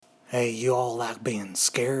Hey, you all like being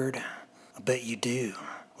scared? I bet you do.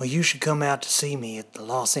 Well, you should come out to see me at the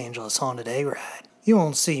Los Angeles Haunted Hayride. You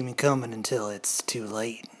won't see me coming until it's too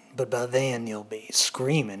late, but by then you'll be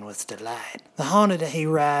screaming with delight. The Haunted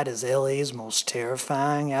Hayride is LA's most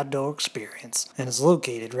terrifying outdoor experience and is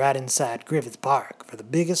located right inside Griffith Park for the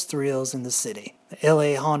biggest thrills in the city. The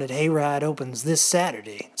LA Haunted Hayride opens this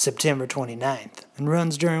Saturday, September 29th, and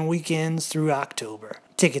runs during weekends through October.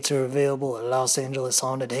 Tickets are available at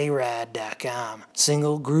LosAngelesHauntedHayride.com.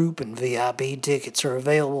 Single, group, and VIP tickets are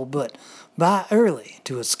available, but buy early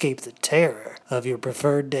to escape the terror of your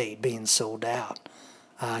preferred date being sold out.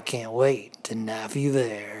 I can't wait to knife you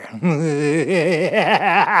there.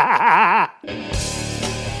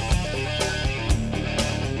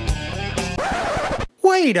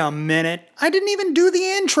 Wait a minute, I didn't even do the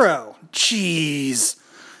intro. Jeez.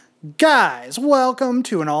 Guys, welcome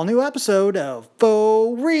to an all-new episode of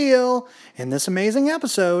Faux Real. In this amazing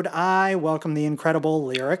episode, I welcome the incredible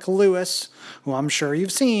Lyric Lewis, who I'm sure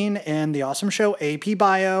you've seen in the awesome show AP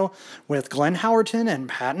Bio with Glenn Howerton and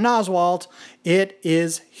Patton Oswalt. It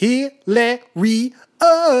is hilarious,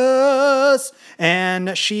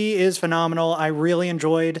 and she is phenomenal. I really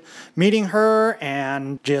enjoyed meeting her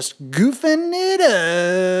and just goofing it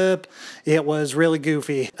up. It was really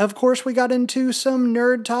goofy. Of course, we got into some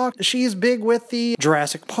nerd talk. She's big with the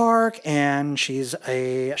Jurassic Park, and she's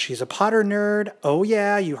a Potter nerd. Oh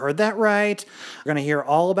yeah, you heard that right. We're gonna hear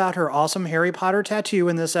all about her awesome Harry Potter tattoo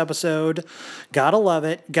in this episode. Gotta love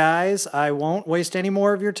it. Guys, I won't waste any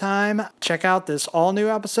more of your time. Check out this all-new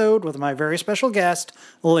episode with my very special guest,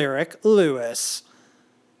 Lyric Lewis.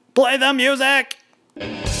 Play the music!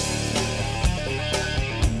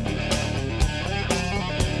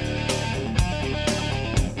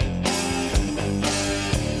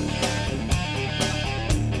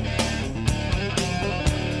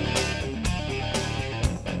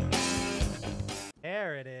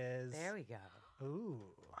 There it is. There we go. Ooh,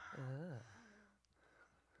 Ugh.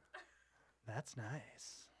 that's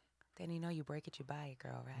nice. Then you know you break it, you buy it,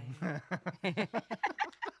 girl, right?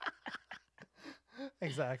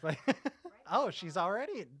 Exactly. Oh, she's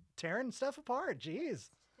already tearing stuff apart. Jeez.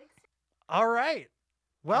 All right.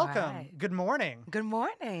 Welcome. right. Good morning. Good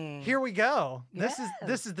morning. Here we go. Yes.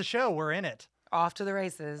 This is the show. We're in it. Off to the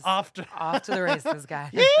races. Off to the races,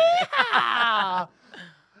 guys. Yeah.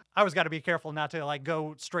 I always got to be careful not to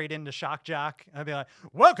go straight into shock jock. I'd be like,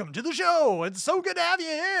 "Welcome to the show. It's so good to have you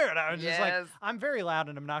here." And I was just like, Yes. I'm very loud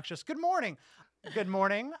and obnoxious. Good morning. Good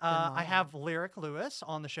morning. I morning. have Lyric Lewis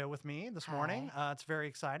on the show with me this morning. Hi. It's very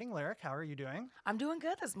exciting. Lyric, how are you doing? I'm doing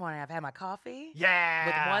good this morning. I've had my coffee Yeah.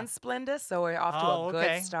 with one Splenda, so we're off to a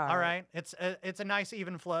good start. All right. It's a nice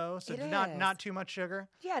even flow. So It not is. too much sugar.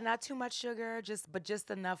 Yeah, not too much sugar, but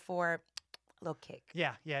just enough for a little kick.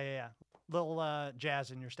 Yeah. Little jazz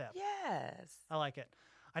in your step. Yes. I like it.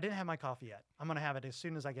 I didn't have my coffee yet. I'm gonna have it as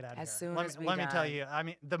soon as I get out of As here. soon let as me, we let me tell done. you. I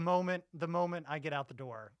mean, the moment I get out the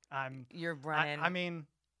door, You're running. I mean,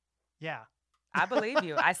 yeah. I believe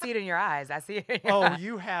you. I see it in your eyes. I see it in your Oh, eyes.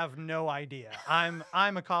 you have no idea. I'm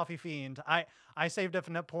a coffee fiend. I saved up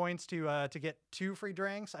enough points to get 2 free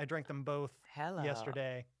drinks. I drank them both Hello.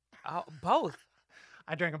 yesterday. Oh, both.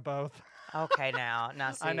 I drank them both. Okay, now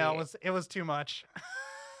see. I know it was too much.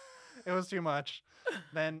 It was too much.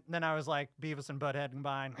 Then I was like Beavis and Butthead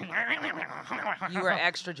combined. You were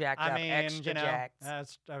extra jacked up. I mean, Extra jacked.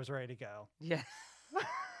 I was ready to go. Yeah.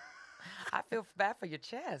 I feel bad for your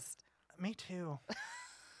chest. Me too.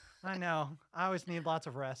 I know. I always need lots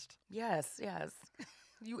of rest. Yes.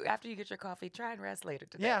 You after you get your coffee, try and rest later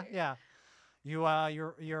today. Yeah.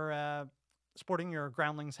 You're sporting your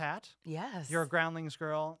Groundlings hat. Yes. You're a Groundlings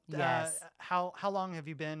girl. Yes. How long have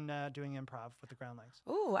you been doing improv with the Groundlings?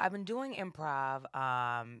 Ooh, I've been doing improv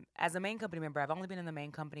as a main company member. I've only been in the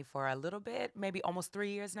main company for a little bit, maybe almost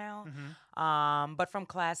 3 years now. Mm-hmm. But from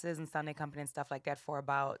classes and Sunday company and stuff like that for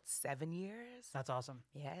about 7 years. That's awesome.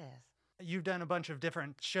 Yes. You've done a bunch of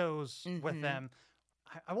different shows with Mhm. them.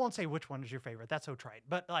 I won't say which one is your favorite. That's so trite.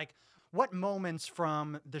 But what moments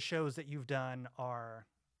from the shows that you've done are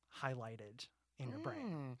highlighted in your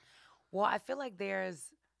brain? Well, I feel like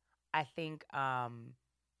there's, I think,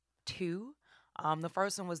 2. The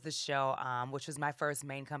first one was the show, which was my first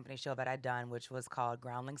main company show that I'd done, which was called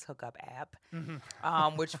Groundlings Hookup App,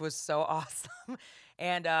 which was so awesome.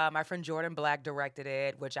 And my friend Jordan Black directed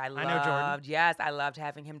it, which I loved. I know Jordan. Yes, I loved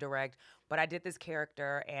having him direct. But I did this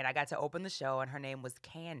character, and I got to open the show, and her name was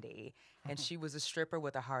Candy. and she was a stripper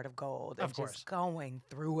with a heart of gold Of and course. just going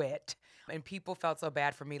through it. And people felt so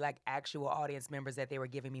bad for me, like actual audience members, that they were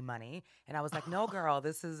giving me money. And I was like, no, girl,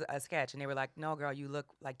 this is a sketch. And they were like, no, girl, you look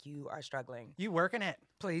like you are struggling. You working it.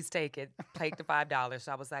 Please take it. Take the $5.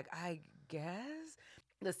 So I was like, I guess.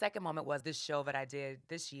 The second moment was this show that I did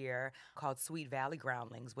this year called Sweet Valley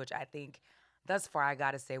Groundlings, which I think thus far, I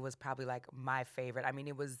gotta say, was probably like my favorite. I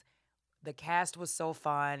mean, the cast was so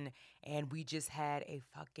fun, and we just had a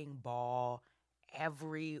fucking ball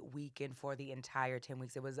every weekend for the entire 10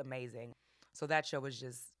 weeks. It was amazing. So that show was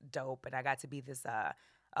just dope, and I got to be this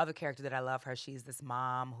other character that I love her. She's this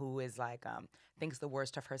mom who is like, thinks the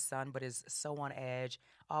worst of her son, but is so on edge,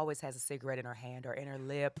 always has a cigarette in her hand or in her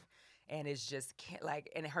lip, and is just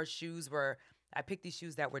like, and her shoes were, I picked these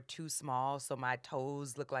shoes that were too small, so my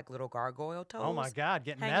toes look like little gargoyle toes. Oh my God,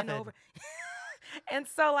 getting hanging method. over. And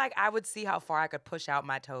so, like, I would see how far I could push out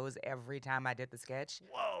my toes every time I did the sketch.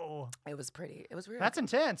 Whoa. It was pretty. It was real. That's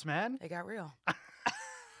intense, man. It got real.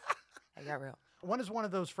 It got real. What is one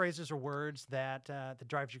of those phrases or words that that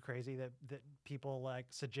drives you crazy that people like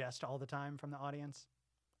suggest all the time from the audience?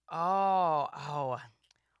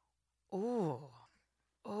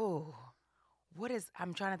 Ooh. What is,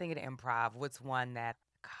 I'm trying to think of the improv. What's one that,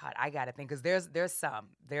 God, I got to think, because there's some.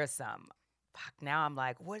 Fuck, now I'm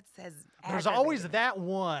like, what says There's always aggravated? that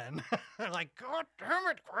one. Like, God damn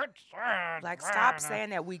it, quit saying Like, that." stop saying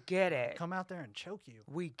that. We get it. Come out there and choke you.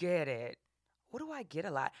 We get it. What do I get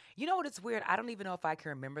a lot? You know what? It's weird. I don't even know if I can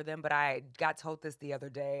remember them, but I got told this the other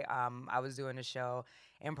day. I was doing a show,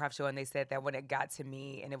 improv show, and they said that when it got to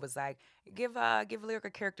me, and it was like, give lyric a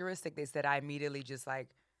characteristic. They said I immediately just like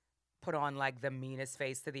put on like the meanest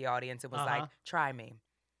face to the audience. It was like, try me.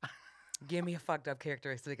 Give me a fucked up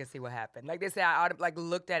characteristic and see what happened. Like they said, I like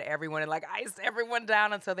looked at everyone and like iced everyone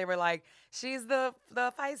down until they were like, she's the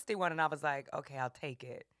feisty one, and I was like, okay, I'll take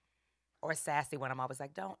it. Or sassy one. I'm always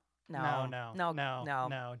like, don't.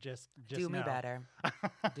 No, just do me no. better.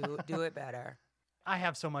 do it better. I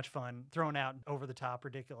have so much fun throwing out over the top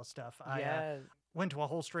ridiculous stuff. I Yes. went to a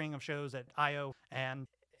whole string of shows at IO, and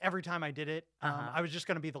every time I did it, I was just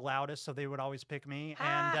going to be the loudest, so they would always pick me.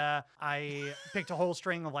 And I picked a whole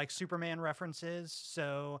string of like Superman references.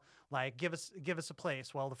 So like, give us a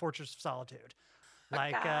place. Well, the Fortress of Solitude.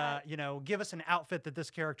 Like, give us an outfit that this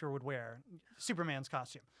character would wear. Superman's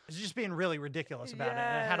costume. It's just being really ridiculous about it.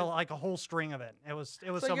 And it had a whole string of it. It was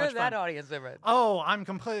so So much you're fun. that audience member. Oh, I'm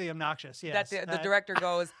completely obnoxious. Yes. That the director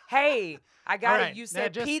goes, hey, I got right. it. You Yeah,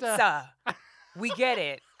 said just, pizza. We get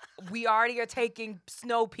it. We already are taking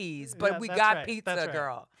snow peas, but Yeah, we that's got right. pizza, That's right.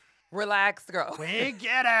 girl. Relax, girl. We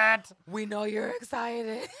get it. We know you're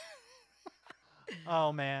excited.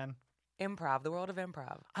 Oh man, Improv, the world of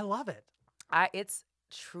improv. I love it. It's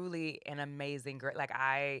truly an amazing, great. Like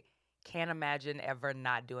I can't imagine ever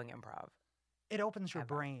not doing improv. It opens your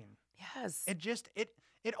Ever. brain. Yes.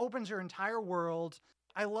 It opens your entire world.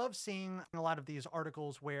 I love seeing a lot of these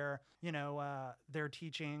articles where they're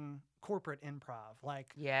teaching corporate improv,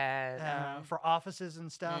 like yes. for offices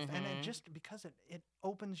and stuff, and it Mhm. just because it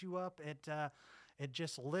opens you up, it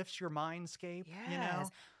just lifts your mindscape. Yes. You know.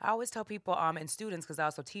 I always tell people and students, because I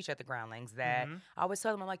also teach at the Groundlings, that Mhm. I always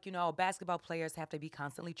tell them, I'm like, basketball players have to be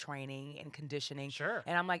constantly training and conditioning. Sure.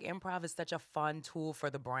 And I'm like, improv is such a fun tool for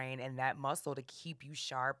the brain and that muscle to keep you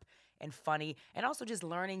sharp and funny, and also just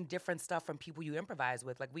learning different stuff from people you improvise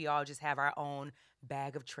with. Like we all just have our own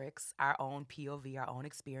bag of tricks, our own POV, our own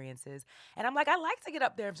experiences. And I'm like, I like to get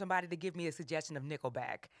up there and somebody to give me a suggestion of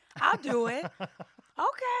Nickelback. I'll do it.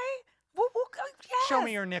 Okay. Yes. Show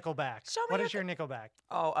me your Nickelback. Show me What your is your Nickelback?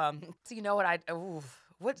 Oh, so you know what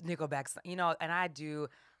what's Nickelback? And I do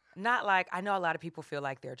not like, I know a lot of people feel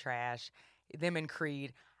like they're trash, them and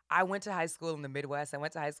Creed. I went to high school in the Midwest. I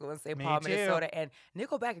went to high school in St. Me Paul, too. Minnesota, and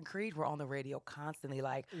Nickelback and Creed were on the radio constantly,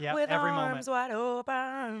 like, Yep, with every arms moment. wide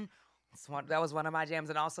open. That was one of my jams.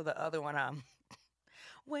 And also the other one,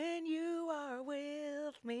 when you are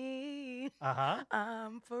with me,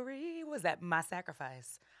 I'm free. Was that My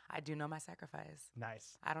Sacrifice? I do know My Sacrifice.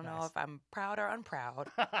 Nice. I don't know Nice. if I'm proud or unproud,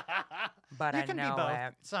 but you I can know be both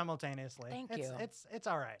it. simultaneously. Thank It's- you. It's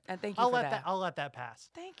all right. And thank you for that. I'll let that pass.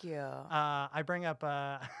 Thank you. I bring up.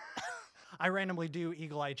 I randomly do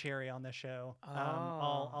Eagle Eye Cherry on this show.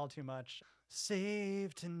 All too much.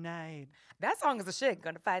 Save tonight. That song is a shit.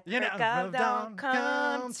 Gonna fight the You know, break of dawn.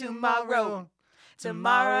 Come tomorrow.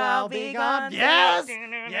 Tomorrow I'll be gone. Yes.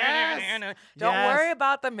 Yes. Don't Yes. worry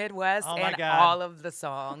about the Midwest Oh my and God. all of the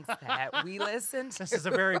songs that we listen to. This is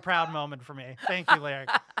a very proud moment for me. Thank you, Lyric.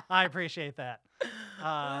 I appreciate that.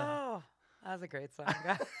 Oh, that was a great song.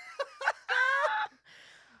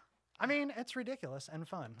 I mean, it's ridiculous and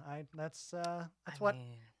fun. That's I what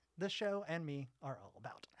mean, this show and me are all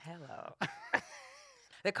about. Hello.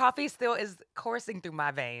 The coffee still is coursing through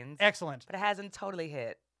my veins. Excellent. But it hasn't totally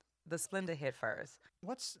hit. The Splenda hit first.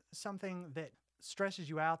 What's something that stresses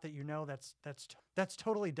you out that you know that's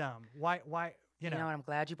totally dumb? Why you know? You know what? I'm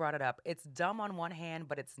glad you brought it up. It's dumb on one hand,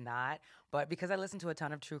 but it's not. But because I listen to a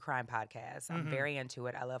ton of true crime podcasts, I'm very into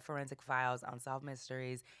it. I love Forensic Files, Unsolved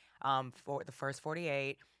Mysteries, for the First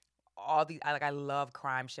 48. All these, I love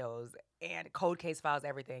crime shows and cold case files,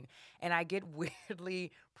 everything. And I get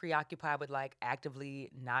weirdly preoccupied with like actively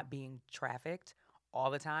not being trafficked all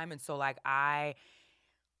the time. And so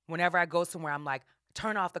whenever I go somewhere, I'm like,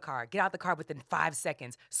 turn off the car, get out the car within 5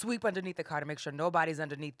 seconds, sweep underneath the car to make sure nobody's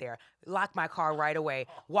underneath there, lock my car right away,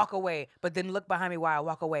 walk away, but then look behind me while I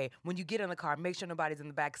walk away. When you get in the car, make sure nobody's in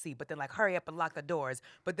the back seat, but then like hurry up and lock the doors.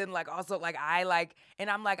 But then like also like and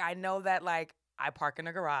I'm like, I know that like I park in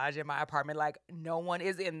a garage in my apartment, like no one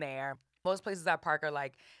is in there. Most places I park are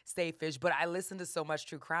like safe-ish, but I listen to so much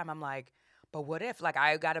true crime. I'm like, but what if? Like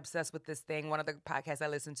I got obsessed with this thing. One of the podcasts I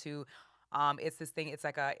listened to, it's this thing. It's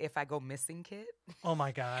like a If I Go Missing kit. Oh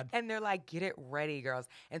my God. And they're like, get it ready, girls.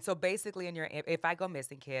 And so basically in your If I Go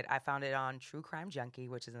Missing kit, I found it on True Crime Junkie,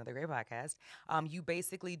 which is another great podcast. You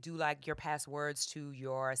basically do like your passwords to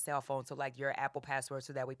your cell phone. So like your Apple password,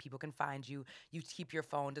 so that way people can find you. You keep your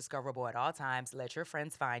phone discoverable at all times. Let your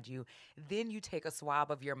friends find you. Then you take a swab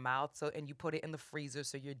of your mouth and you put it in the freezer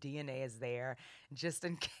so your DNA is there, just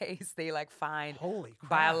in case they like find Holy crap.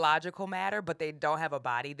 biological matter, but they don't have a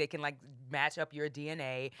body. They can like match up your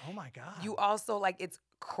DNA. Oh my God. You also like, it's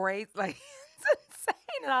crazy, like it's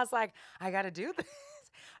insane. And I was like, I gotta do this.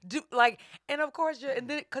 And of course and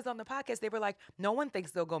then because on the podcast they were like, no one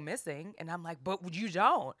thinks they'll go missing, and I'm like, but you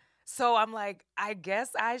don't. So I'm like, I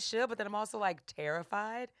guess I should, but then I'm also like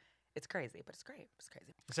terrified. It's crazy, but it's great. It's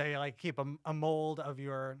crazy. So you like keep a mold of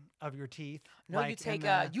your teeth? No, like you take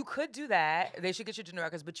in you could do that. They should get you genetic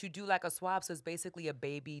records, but you do like a swab, so it's basically a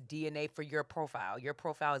baby DNA for your profile. Your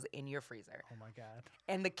profile is in your freezer. Oh my God.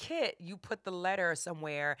 And the kit, you put the letter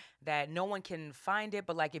somewhere that no one can find it,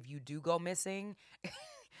 but like if you do go missing,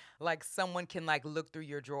 like someone can like look through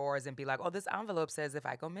your drawers and be like, oh, this envelope says if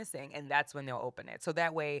I go missing, and that's when they'll open it. So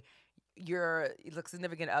that way your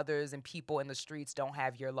significant others and people in the streets don't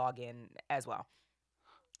have your login as well.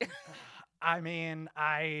 I mean,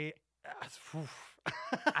 I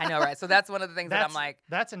know, right? So that's one of the things that I'm like,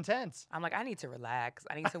 that's intense. I'm like, I need to relax.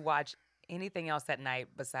 I need to watch anything else at night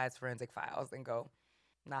besides Forensic Files and go,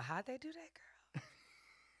 now how'd they do that, girl?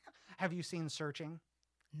 Have you seen Searching?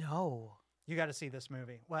 No. You got to see this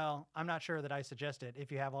movie. Well, I'm not sure that I suggest it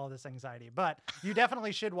if you have all this anxiety, but you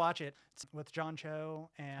definitely should watch it. It's with John Cho,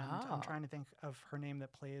 and I'm trying to think of her name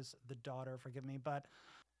that plays the daughter. Forgive me, but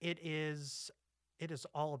it is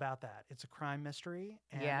all about that. It's a crime mystery,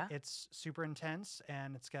 and it's super intense,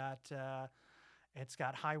 and it's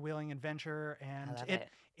got high-wheeling adventure, and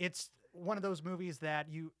it's one of those movies that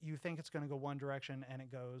you think it's going to go one direction, and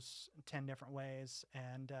it goes 10 different ways,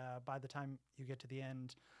 and by the time you get to the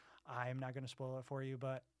end, I'm not going to spoil it for you,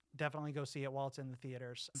 but definitely go see it while it's in the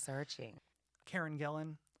theaters. Searching. Karen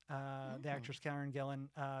Gillan, the actress Karen Gillan,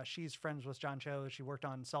 she's friends with John Cho. She worked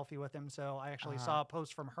on Selfie with him. So I actually saw a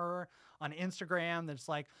post from her on Instagram that's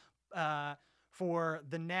like, for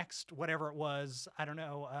the next, whatever it was, I don't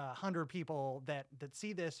know, 100 people that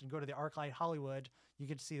see this and go to the ArcLight Hollywood, you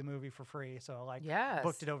get to see the movie for free. So like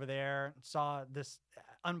booked it over there, saw this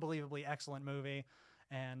unbelievably excellent movie,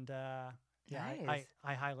 and nice.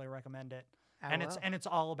 I highly recommend it. I will. It's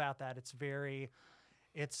all about that. It's a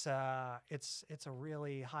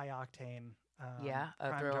really high octane a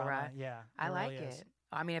crime thrill drama. ride. Yeah, I like really is. it.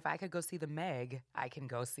 I mean, if I could go see the Meg, I can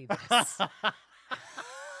go see this.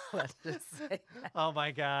 Let's just say that. Oh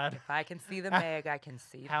my God! If I can see the Meg, I can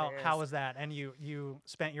see this. How was that? And you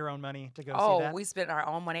spent your own money to go see that? Oh, we spent our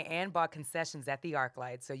own money and bought concessions at the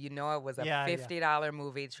ArcLight, so it was a $50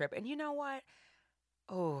 movie trip. And you know what?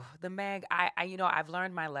 Oh, the Meg, I've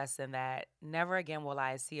learned my lesson that never again will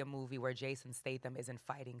I see a movie where Jason Statham isn't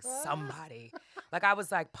fighting somebody. Like, I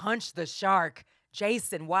was like, punch the shark.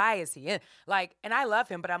 Jason, why is he in? Like, and I love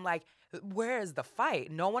him, but I'm like, where is the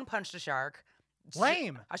fight? No one punched a shark.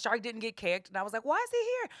 Lame. A shark didn't get kicked. And I was like, why is he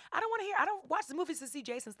here? I don't watch the movies to see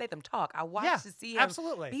Jason Statham talk. I watch to see him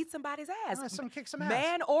beat somebody's ass. Kick some ass.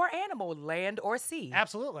 Man or animal, land or sea.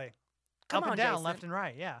 Absolutely. Come Up and on, down, Jason. left and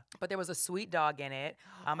right, yeah. But there was a sweet dog in it.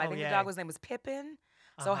 I think the dog's name was Pippin.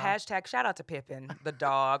 So hashtag shout out to Pippin, the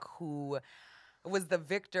dog who was the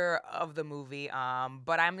victor of the movie.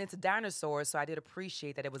 But I'm into dinosaurs, so I did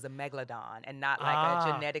appreciate that it was a megalodon and not like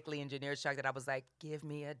a genetically engineered shark that I was like, give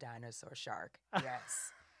me a dinosaur shark.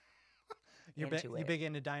 Yes. You big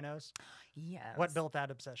into dinos? Yes. What built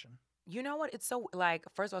that obsession? You know what? It's so like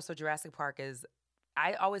first of all, so Jurassic Park is.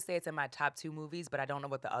 I always say it's in my top 2 movies, but I don't know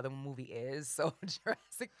what the other movie is. So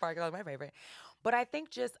Jurassic Park is my favorite. But I think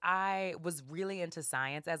just I was really into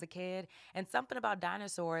science as a kid, and something about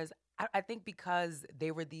dinosaurs. I think because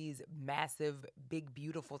they were these massive, big,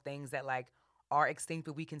 beautiful things that like are extinct,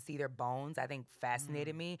 but we can see their bones. I think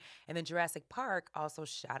fascinated me. And then Jurassic Park also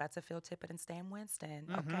shout out to Phil Tippett and Stan Winston,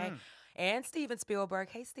 okay, and Steven Spielberg.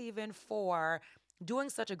 Hey, Steven, for doing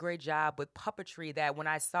such a great job with puppetry that when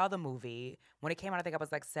I saw the movie, when it came out, I think I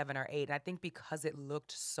was like 7 or 8. And I think because it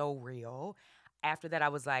looked so real, after that, I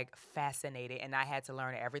was like fascinated and I had to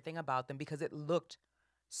learn everything about them because it looked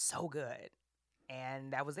so good.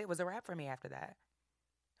 And that was it. It was a wrap for me after that.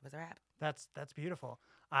 It was a wrap. That's beautiful.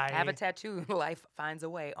 I have a tattoo, Life Finds a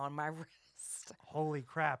Way, on my wrist. Holy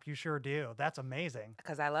crap, you sure do. That's amazing.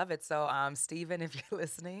 Because I love it. So, Steven, if you're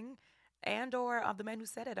listening, and or the man who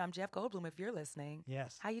said it, I'm Jeff Goldblum, if you're listening.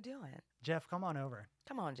 Yes. How you doing? Jeff, come on over.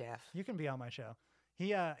 Come on, Jeff. You can be on my show.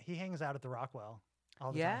 He hangs out at the Rockwell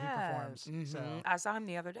all the time. He performs. Mm-hmm. So I saw him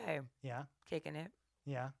the other day. Yeah. Kicking it.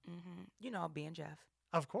 Yeah. Mm-hmm. You know, being Jeff.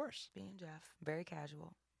 Of course. Being Jeff. Very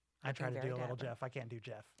casual. I try to do a little Jeff. I can't do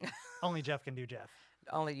Jeff. Only Jeff can do Jeff.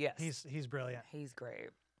 Only, yes. He's brilliant. He's great.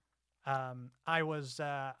 I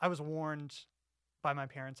was warned by my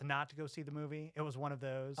parents not to go see the movie. It was one of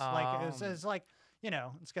those like it's like, you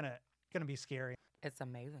know, it's gonna be scary. It's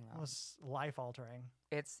amazing though. It was life altering.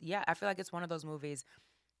 I feel like it's one of those movies,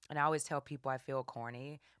 and I always tell people I feel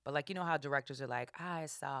corny, but like, you know how directors are like, I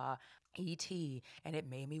saw E.T. and it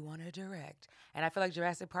made me want to direct. And I feel like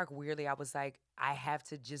Jurassic Park, weirdly, I was like, I have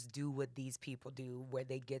to just do what these people do, where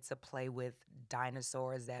they get to play with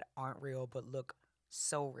dinosaurs that aren't real but look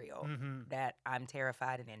so real that I'm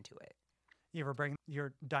terrified and into it. You ever bring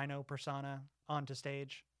your dino persona onto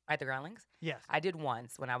stage? At the Groundlings? Yes. I did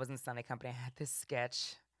once when I was in Sunday Company. I had this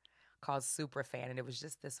sketch called Super Fan, and it was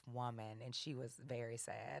just this woman, and she was very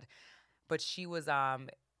sad. But she was,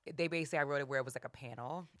 they basically, I wrote it where it was like a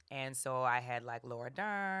panel. And so I had like Laura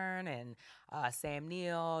Dern and Sam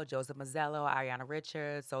Neill, Joseph Mazzello, Ariana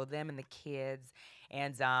Richards, so them and the kids.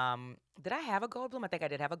 And did I have a Goldblum? I think I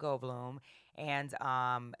did have a Goldblum. And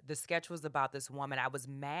the sketch was about this woman. I was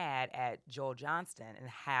mad at Joel Johnston and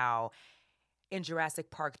how in Jurassic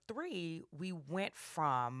Park 3, we went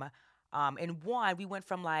from, we went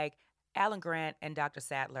from like Alan Grant and Dr.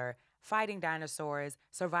 Sattler fighting dinosaurs,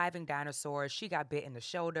 surviving dinosaurs. She got bit in the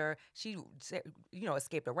shoulder. She,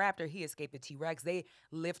 escaped a raptor. He escaped a T-Rex. They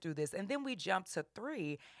lived through this. And then we jumped to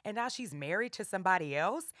 3, and now she's married to somebody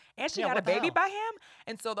else, and she got a baby by him.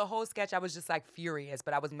 And so the whole sketch, I was just like furious,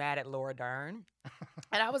 but I was mad at Laura Dern.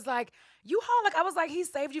 And I was like, he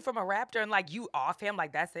saved you from a raptor, and like you off him,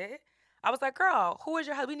 like that's it? I was like, girl, who is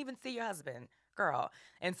your husband? We didn't even see your husband, girl.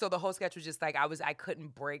 And so the whole sketch was just like, I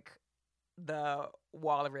couldn't break the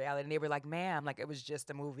wall of reality. And they were like, ma'am, like it was just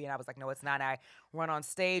a movie. And I was like, no, it's not. And I run on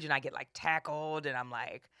stage and I get like tackled and I'm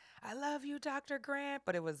like, I love you, Dr. Grant.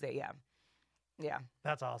 But it was, yeah.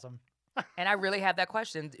 That's awesome. And I really have that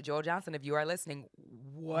question, Joel Johnson, if you are listening,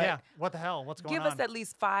 what? Yeah, what the hell? What's going on? Give us at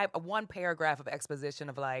least one paragraph of exposition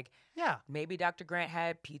of like, maybe Dr. Grant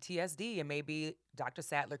had PTSD and maybe Dr.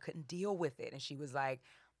 Sattler couldn't deal with it. And she was like,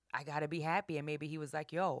 I gotta be happy. And maybe he was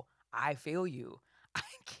like, yo, I feel you. I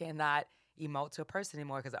cannot emote to a person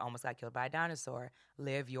anymore because I almost got killed by a dinosaur.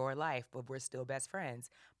 Live your life, but we're still best friends.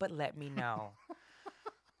 But let me know.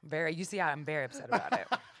 You see how I'm very upset about it.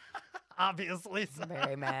 Obviously. So.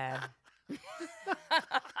 Very mad.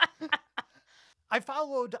 I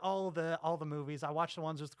followed all the movies. I watched the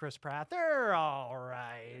ones with Chris Pratt. They're all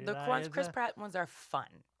right. The Chris Pratt ones are fun.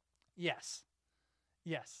 Yes.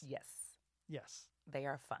 They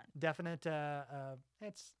are fun. Definite.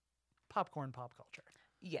 It's popcorn pop culture.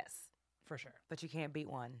 Yes. For sure. But you can't beat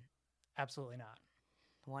one. Absolutely not.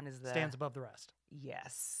 One is stands above the rest.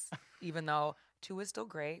 Yes. Even though 2 is still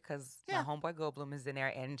great because my homeboy Goldblum is in there.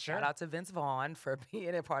 And shout out to Vince Vaughn for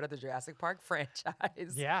being a part of the Jurassic Park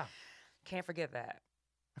franchise. Yeah. Can't forget that.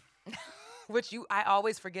 Which I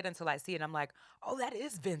always forget until I see it. I'm like, oh, that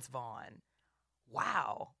is Vince Vaughn.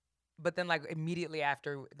 Wow. But then like immediately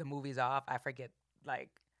after the movie's off, I forget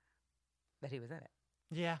like that he was in it.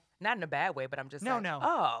 Yeah. Not in a bad way, but I'm just no.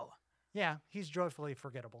 Oh. Yeah, he's joyfully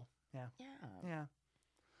forgettable. Yeah.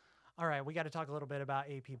 All right, we got to talk a little bit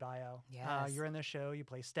about AP Bio. Yes. You're in this show. You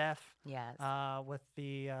play Steph. Yes. With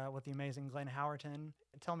the amazing Glenn Howerton.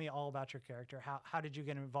 Tell me all about your character. How did you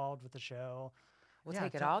get involved with the show? We'll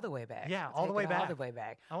take it all the way back. Yeah, all the way back. All the way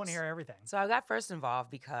back. I want to hear everything. So I got first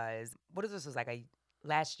involved because this was like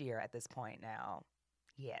last year at this point now.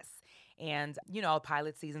 Yes. And,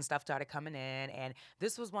 pilot season stuff started coming in. And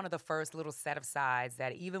this was one of the first little set of sides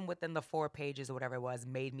that even within the 4 pages or whatever it was,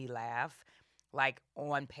 made me laugh, like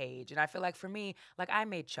on page. And I feel like for me, like I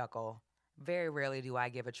may chuckle. Very rarely do I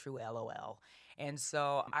give a true LOL. And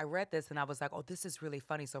so I read this and I was like, oh, this is really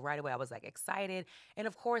funny. So right away I was like excited. And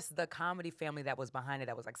of course, the comedy family that was behind it,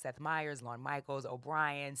 that was like Seth Meyers, Lorne Michaels,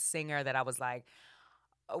 O'Brien, Singer, that I was like,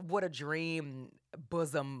 what a dream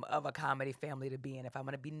bosom of a comedy family to be in. If I'm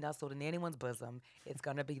going to be nestled in anyone's bosom, it's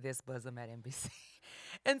going to be this bosom at NBC.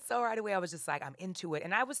 And so right away I was just like, I'm into it.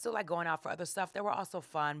 And I was still like going out for other stuff that were also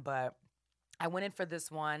fun, but I went in for this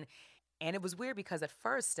one. And it was weird because at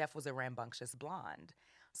first Steph was a rambunctious blonde.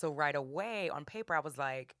 So right away on paper, I was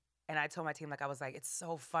like, and I told my team, like, I was like, it's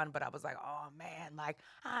so fun. But I was like, oh man, like,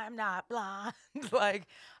 I'm not blonde. like,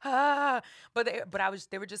 But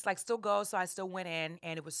they were just like, still go. So I still went in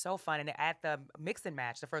and it was so fun. And at the mix and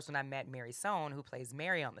match, the first one I met Mary Sohn, who plays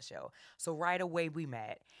Mary on the show. So right away we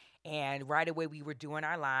met. And right away we were doing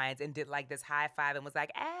our lines and did like this high five and was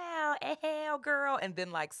like, ow, ow, girl. And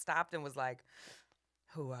then like stopped and was like,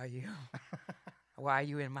 who are you? Why are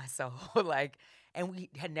you in my soul? And we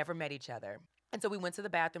had never met each other. And so we went to the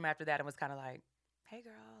bathroom after that and was kind of like, hey,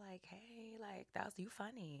 girl, like, hey, like, that was you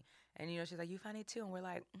funny. And, she's like, you funny too. And we're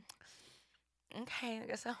like, okay, I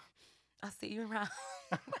guess I'll see you around.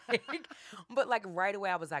 But like right away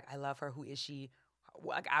I was like, I love her. Who is she?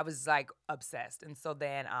 Like, I was like obsessed. And so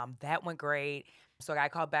then that went great. So I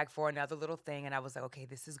called back for another little thing and I was like, okay,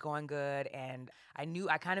 this is going good. And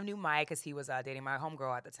I kind of knew Mike because he was dating my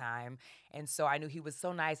homegirl at the time. And so I knew he was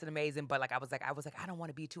so nice and amazing. But like, I was like, I don't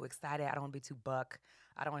want to be too excited. I don't want to be too buck.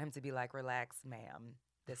 I don't want him to be like, relax, ma'am.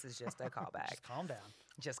 This is just a callback. Just calm down.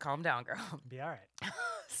 Just calm down, girl. Be all right.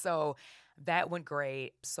 So that went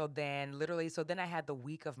great. So then I had the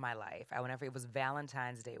week of my life. It was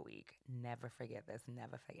Valentine's Day week. Never forget this.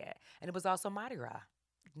 Never forget. And it was also Mardi Gras.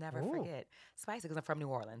 Never forget. Spicy because I'm from New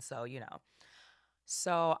Orleans. So,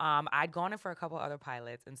 So I'd gone in for a couple other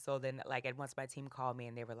pilots. And so then like at once my team called me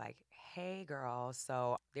and they were like, hey, girl.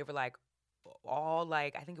 So they were like all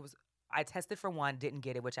like, I think it was, I tested for one, didn't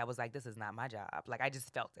get it, which I was like, this is not my job. Like I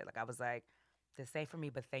just felt it. Like I was like, this ain't for me,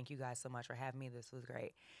 but thank you guys so much for having me. This was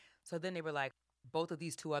great. So then they were like, both of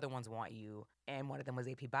these 2 other ones want you. And one of them was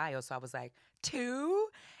AP Bio. So I was like, 2?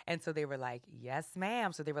 And so they were like, yes,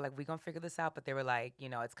 ma'am. So they were like, we're going to figure this out. But they were like,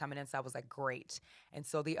 it's coming in. So I was like, great. And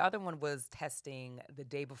so the other one was testing the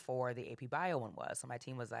day before the AP Bio one was. So my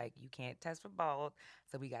team was like, you can't test for both.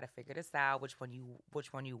 So we got to figure this out, which one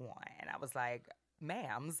you want. And I was like,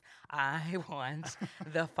 ma'ams, I want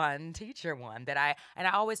the fun teacher one and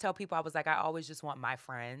I always tell people, I was like, I always just want my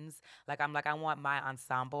friends. Like, I'm like, I want my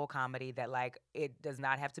ensemble comedy that like, it does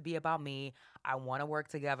not have to be about me. I want to work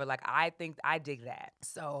together. Like, I think I dig that.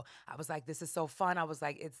 So I was like, this is so fun. I was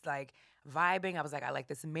like, it's like vibing. I was like, I like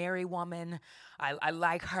this Mary woman. I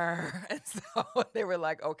like her. And so they were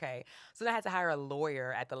like, okay. So then I had to hire a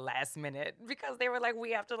lawyer at the last minute because they were like,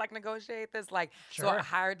 we have to like negotiate this. Like, Sure. So I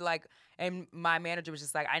hired like, and my manager was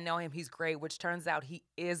just like, I know him. He's great, which turns out he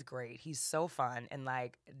is great. He's so fun and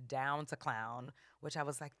like down to clown, which I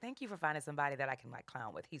was like, thank you for finding somebody that I can like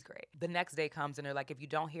clown with. He's great. The next day comes and they're like, if you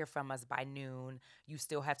don't hear from us by noon, you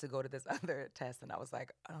still have to go to this other test. And I was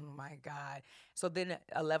like, oh my God. So then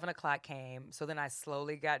 11 o'clock came. So then I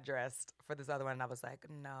slowly got dressed for this other one. And I was like,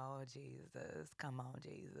 no, Jesus, come on,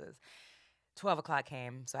 Jesus. 12 o'clock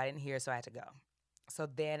came. So I didn't hear. So I had to go. So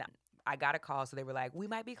then I got a call. So they were like, we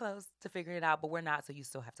might be close to figuring it out, but we're not. So you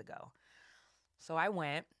still have to go. So I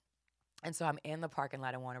went. And so I'm in the parking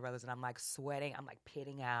lot at Warner Brothers and I'm like sweating. I'm like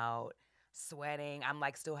pitting out, sweating. I'm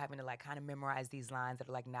like still having to like kind of memorize these lines that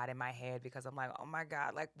are like not in my head because I'm like, oh my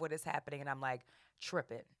God, like what is happening? And I'm like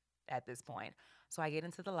tripping at this point. So I get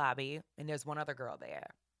into the lobby and there's one other girl there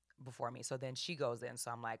before me. So then she goes in.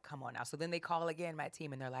 So I'm like, come on now. So then they call again, my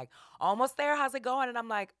team, and they're like, almost there. How's it going? And I'm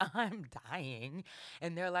like, I'm dying.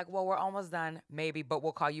 And they're like, well, we're almost done. Maybe, but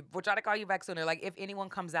we'll try to call you back soon. They're like, if anyone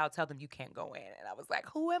comes out, tell them you can't go in. And I was like,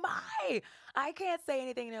 who am I? I can't say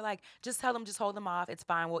anything. And they're like, just tell them, just hold them off. It's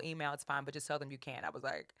fine. We'll email. It's fine. But just tell them you can't. I was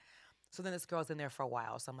like, so then this girl's in there for a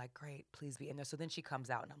while. So I'm like, great, please be in there. So then she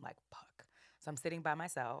comes out and I'm like, fuck. So I'm sitting by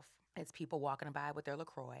myself. It's people walking by with their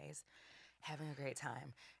LaCroix, having a great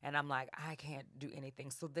time. And I'm like, I can't do anything.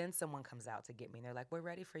 So then someone comes out to get me. And they're like, we're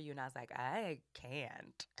ready for you. And I was like, I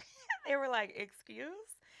can't. They were like, excuse?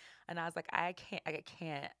 And I was like, I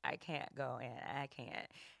can't go in. I can't.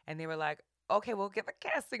 And they were like, okay, we'll get the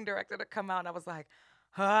casting director to come out. And I was like,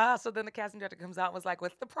 huh? So then the casting director comes out and was like,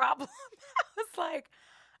 what's the problem? I was like,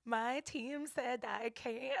 my team said I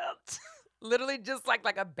can't. Literally just like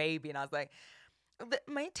a baby. And I was like,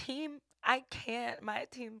 my team, I can't. My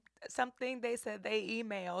team, something they said they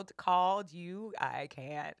emailed, called you. I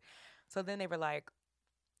can't. So then they were like,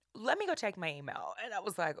 let me go check my email. And I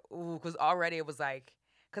was like, ooh, because already it was like,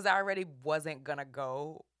 because I already wasn't going to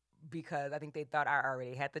go because I think they thought I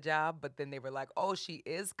already had the job. But then they were like, oh, she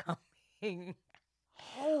is coming.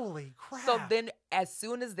 Holy crap. So then as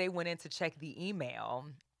soon as they went in to check the email,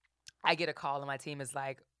 I get a call and my team is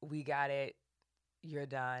like, we got it. You're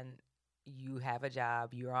done. You have a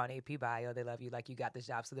job. You're on AP Bio. They love you. Like, you got this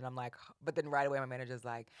job. So then I'm like, but then right away my manager's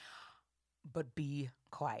like, but be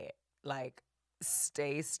quiet. Like,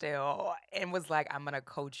 stay still. And was like, I'm going to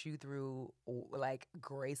coach you through, like,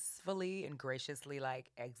 gracefully and graciously, like,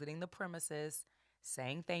 exiting the premises,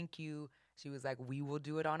 saying thank you. She was like, we will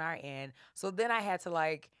do it on our end. So then I had to,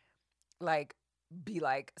 like, be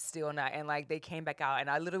like still not, and like they came back out and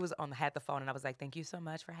I literally was had the phone and I was like, thank you so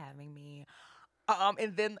much for having me.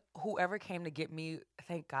 And then whoever came to get me,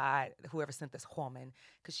 thank God, whoever sent this woman,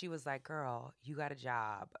 because she was like, girl, you got a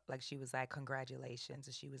job. Like, she was like, congratulations.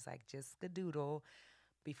 And she was like, just the doodle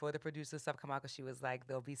before the producer stuff come out, because she was like,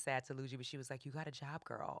 they'll be sad to lose you. But she was like, you got a job,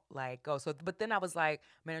 girl. Like, go. So, but then I was like,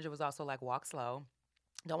 manager was also like, walk slow.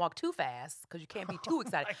 Don't walk too fast because you can't be too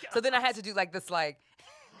excited. So then I had to do like this,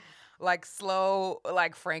 like slow,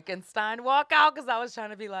 like Frankenstein walk out because I was trying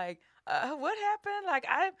to be like, what happened? Like,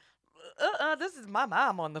 this is my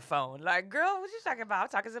mom on the phone. Like, girl, what you talking about? I'm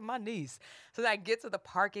talking to my niece. So then I get to the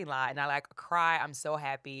parking lot and I like cry. I'm so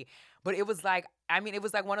happy. But it was like, I mean, it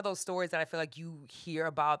was like one of those stories that I feel like you hear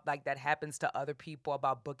about, like that happens to other people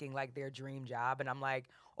about booking like their dream job. And I'm like,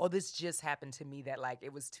 oh, this just happened to me, that like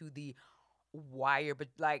it was to the wire, but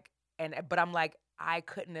like, but I'm like, I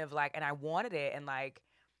couldn't have like, and I wanted it. And like,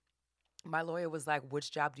 my lawyer was like,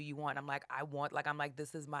 which job do you want? I'm like, I'm like,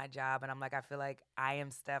 this is my job. And I'm like, I feel like I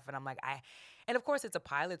am Steph. And I'm like, and of course it's a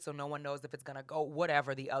pilot, so no one knows if it's going to go,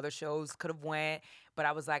 whatever. The other shows could have went. But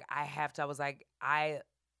I was like, I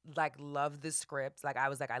like love the script. Like, I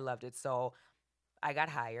was like, I loved it. So I got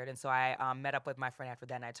hired. And so I met up with my friend after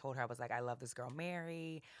that. And I told her, I was like, I love this girl,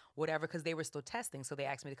 Mary, whatever. Because they were still testing. So they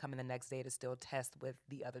asked me to come in the next day to still test with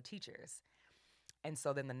the other teachers. And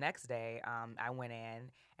so then the next day, I went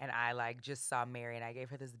in and I like just saw Mary and I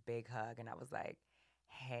gave her this big hug and I was like,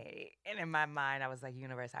 hey. And in my mind, I was like,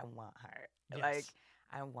 universe, I want her. Yes. Like,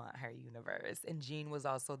 I want her, universe. And Jean was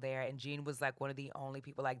also there. And Jean was like one of the only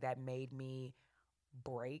people like that made me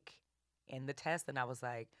break in the test. And I was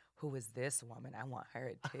like, who is this woman? I want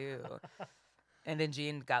her too. And then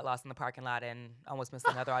Jean got lost in the parking lot and almost missed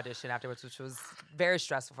another audition afterwards, which was very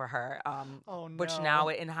stressful for her. Oh no! Which now,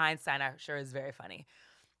 in hindsight, I'm sure is very funny.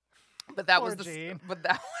 But that Poor was Jean.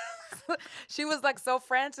 she was like so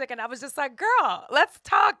frantic, and I was just like, "Girl, let's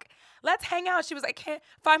talk, let's hang out." She was like, "Can't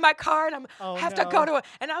find my car, and I have to go to it."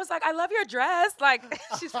 And I was like, "I love your dress." Like,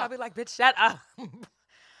 she's probably like, "Bitch, shut up."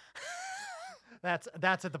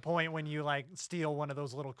 That's at the point when you like steal one of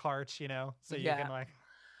those little carts, you know, so you can like.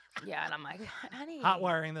 Yeah, and I'm like, honey. Hot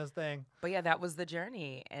wiring this thing. But yeah, that was the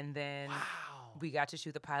journey. And then wow. we got to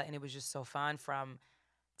shoot the pilot, and it was just so fun from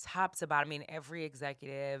top to bottom. I mean, every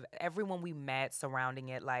executive, everyone we met surrounding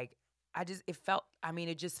it, like, it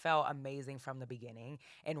just felt amazing from the beginning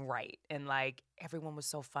and right. And like, everyone was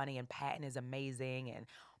so funny, and Patton is amazing, and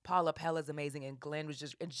Paula Pell is amazing, and Glenn was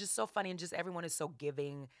it's just so funny, and just everyone is so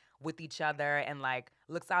giving with each other and like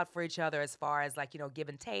looks out for each other as far as like, you know, give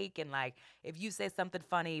and take. And like, if you say something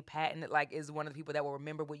funny, Patton like is one of the people that will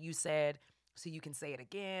remember what you said so you can say it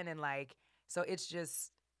again. And like, so it's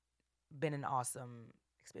just been an awesome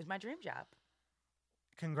experience. My dream job.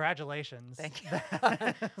 Congratulations. Thank you.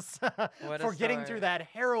 For getting through that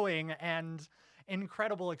harrowing and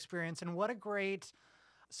incredible experience. And what a great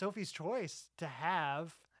Sophie's Choice to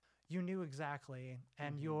have. You knew exactly,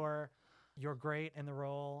 and you're great in the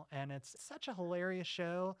role, and it's such a hilarious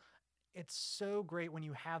show. It's so great when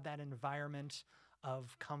you have that environment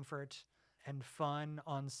of comfort and fun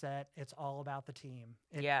on set. It's all about the team.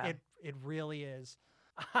 It really is.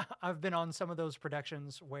 I've been on some of those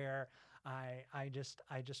productions where I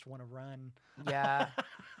just want to run. Yeah.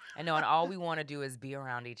 I know, and all we want to do is be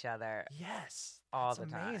around each other. Yes. All the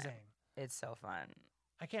time. Amazing. It's so fun.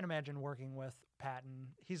 I can't imagine working with Patton.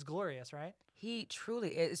 He's glorious, right?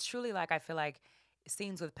 It's truly like, I feel like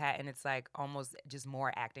scenes with Patton, it's like almost just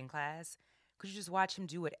more acting class. Because you just watch him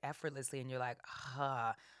do it effortlessly and you're like,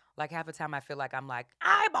 huh. Like half the time I feel like I'm like,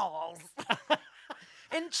 eyeballs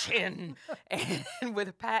and chin. And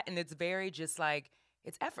with Patton, it's very just like,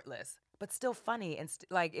 it's effortless, but still funny. And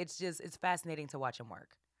it's fascinating to watch him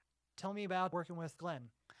work. Tell me about working with Glenn.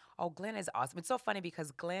 Oh, Glenn is awesome. It's so funny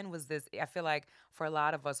because Glenn was this, I feel like for a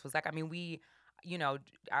lot of us was like, I mean,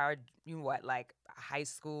 our like high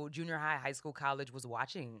school, junior high, high school, college was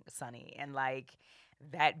watching Sunny, and like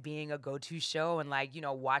that being a go-to show, and like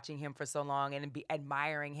watching him for so long and be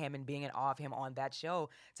admiring him and being in awe of him on that show,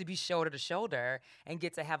 to be shoulder to shoulder and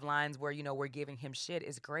get to have lines where we're giving him shit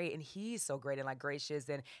is great, and he's so great and like gracious,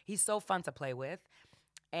 and he's so fun to play with.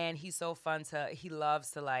 And he's so fun he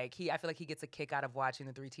loves to like, I feel like he gets a kick out of watching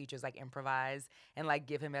the three teachers like improvise and like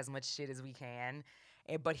give him as much shit as we can.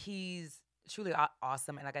 But he's truly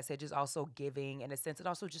awesome. And like I said, just also giving in a sense, and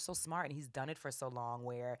also just so smart. And he's done it for so long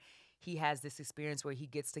where he has this experience where he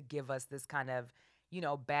gets to give us this kind of,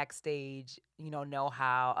 backstage,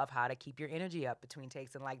 know-how of how to keep your energy up between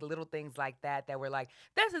takes, and like little things like that we're like,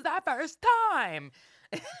 this is our first time.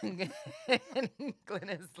 And Glenn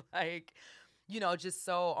is like, just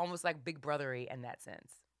so almost like big brothery in that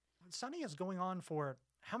sense. Sunny is going on for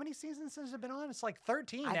how many seasons has it been on? It's like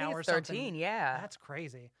 13 I now think or it's 13, something. yeah. That's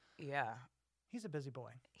crazy. Yeah. He's a busy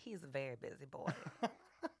boy. He's a very busy boy.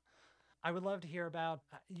 I would love to hear about,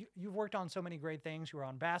 you've worked on so many great things. You were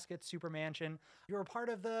on Basket, Super Mansion. You were a part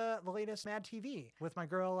of the latest Mad TV with my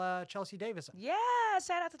girl, Chelsea Davison. Yeah,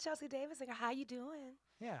 shout out to Chelsea Davison. How you doing?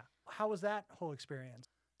 Yeah. How was that whole experience?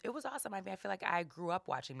 It was awesome. I mean, I feel like I grew up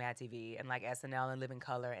watching Mad TV and like SNL and Living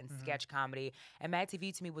Color and sketch comedy. And Mad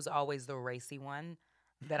TV to me was always the racy one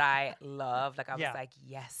that I loved. Like I was like,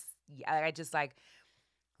 yes. Yeah. I just like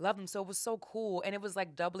loved them. So it was so cool. And it was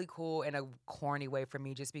like doubly cool in a corny way for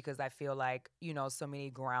me, just because I feel like, so many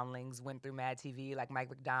groundlings went through Mad TV, like Mike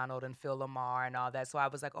McDonald and Phil Lamar and all that. So I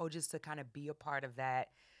was like, oh, just to kind of be a part of that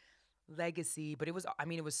legacy. But it was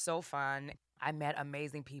so fun. I met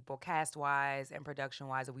amazing people, cast-wise and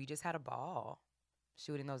production-wise, and we just had a ball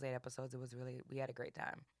shooting those 8 episodes. We had a great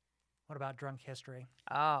time. What about Drunk History?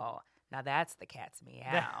 Oh, now that's the cat's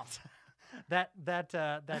meow.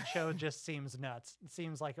 That show just seems nuts. It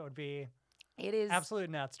seems like it is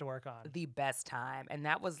absolute nuts to work on. The best time. And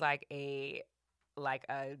that was like a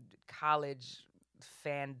college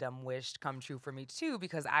fandom wish come true for me too,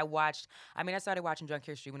 because I started watching Drunk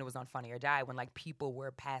History when it was on Funny or Die, when like people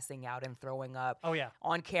were passing out and throwing up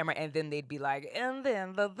on camera, and then they'd be like, and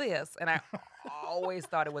then this, and I always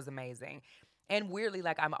thought it was amazing. And weirdly,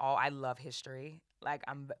 like I love history. Like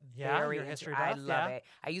I'm very history I buff, love it.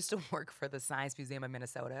 I used to work for the Science Museum of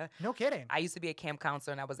Minnesota. No kidding. I used to be a camp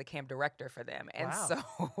counselor, and I was a camp director for them. And wow.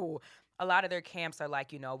 So a lot of their camps are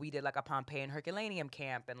like, we did like a Pompeii and Herculaneum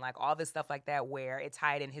camp and like all this stuff like that, where it's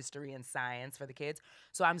tied in history and science for the kids.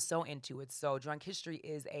 So I'm so into it. So Drunk History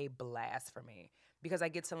is a blast for me because I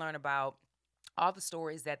get to learn about all the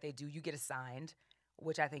stories that they do. You get assigned,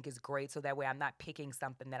 which I think is great. So that way I'm not picking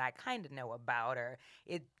something that I kind of know about, or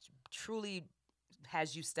it truly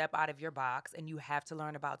has you step out of your box and you have to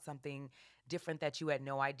learn about something different that you had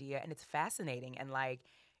no idea. And it's fascinating. And like,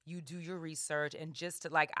 you do your research, and just to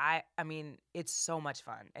like, I mean, it's so much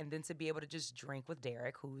fun. And then to be able to just drink with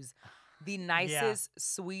Derek, who's the nicest,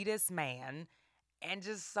 sweetest man, and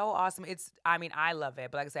just so awesome. I love it.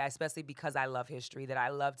 But like I say, especially because I love history, that I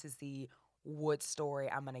love to see what story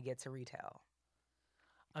I'm going to get to retell.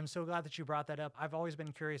 I'm so glad that you brought that up. I've always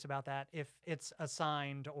been curious about that, if it's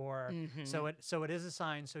assigned or so it is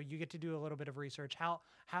assigned. So you get to do a little bit of research. How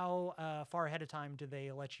far ahead of time do they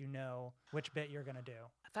let you know which bit you're gonna do?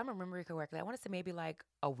 If I'm remembering correctly, I want to say maybe like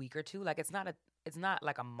a week or two. Like it's not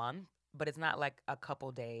like a month, but it's not like a couple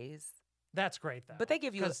days. That's great though. But they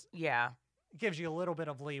give you it gives you a little bit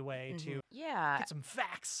of leeway to get some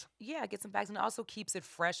facts. Yeah, get some facts, and it also keeps it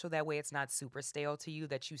fresh, so that way it's not super stale to you.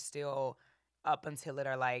 That you still, up until it,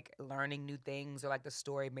 are like learning new things, or like the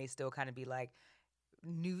story may still kind of be like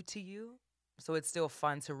new to you. So it's still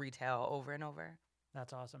fun to retell over and over.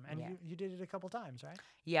 That's awesome. And you did it a couple times, right?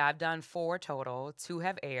 Yeah, I've done 4 total. 2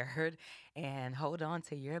 have aired. And hold on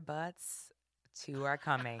to your butts. 2 are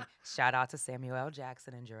coming. Shout out to Samuel L.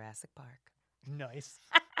 Jackson in Jurassic Park. Nice.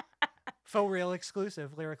 Faux real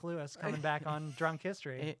exclusive. Lyric Lewis coming back on Drunk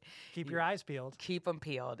History. Keep your eyes peeled. Keep them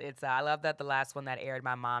peeled. It's I love that the last one that aired,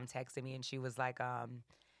 my mom texted me and she was like,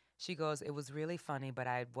 she goes, it was really funny, but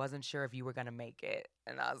I wasn't sure if you were going to make it.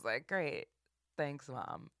 And I was like, great. Thanks,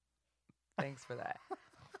 Mom. Thanks for that.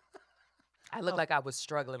 I looked like I was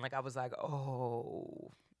struggling. Like I was like,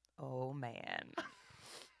 oh man.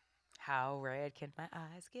 How red can my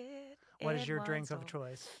eyes get? What is your drink of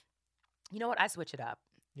choice? You know what? I switch it up.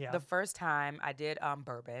 Yeah. The first time I did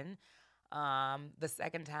bourbon. The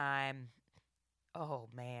second time, oh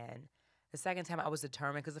man. The second time I was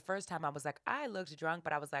determined, because the first time I was like, I looked drunk,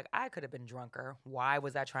 but I was like, I could have been drunker. Why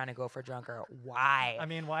was I trying to go for drunker? Why? I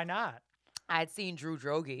mean, why not? I'd seen Drew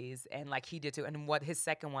Drogies and like he did too. And what his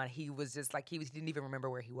second one, he was just like he didn't even remember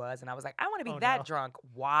where he was. And I was like, I want to be Oh, that no. drunk.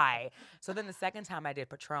 Why? So then the second time I did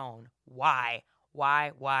Patron. Why?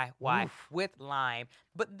 Why? Oof. With lime.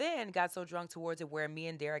 But then got so drunk towards it where me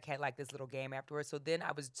and Derek had like this little game afterwards. So then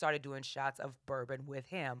I was started doing shots of bourbon with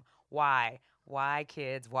him. Why? Why,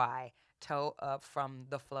 kids? Why? Toe up from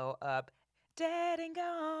the flow up. Dead and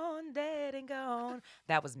gone, dead and gone.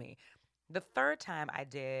 That was me. The third time I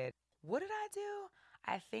did, what did I do?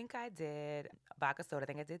 I think I did vodka soda. I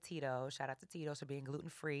think I did Tito. Shout out to Tito's for being gluten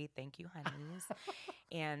free. Thank you, honeys.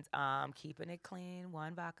 And keeping it clean,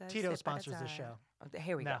 one vodka. Tito sip at a sponsors the time. show. Oh,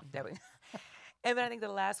 here we No. go. There we go. And then I think the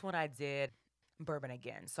last one I did bourbon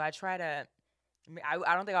again. So I try to.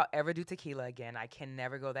 I don't think I'll ever do tequila again. I can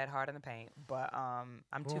never go that hard in the paint. But I'm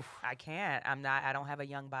too. Oof. I can't. I'm not. I don't have a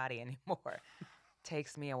young body anymore.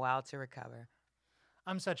 Takes me a while to recover.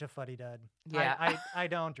 I'm such a fuddy dud. Yeah. I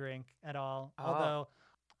don't drink at all. Oh. Although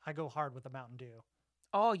I go hard with the Mountain Dew.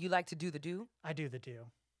 Oh, you like to do the do? I do the dew.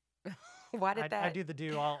 Why did that? I do the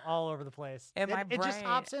dew all over the place. And my It just brain-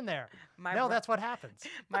 hops in there. my No, bra- that's what happens.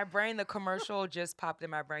 My brain, the commercial just popped in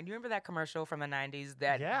my brain. You remember that commercial from the 90s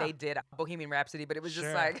that Yeah. they did Bohemian Rhapsody, but it was just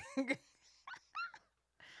Sure. like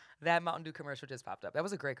that Mountain Dew commercial just popped up. That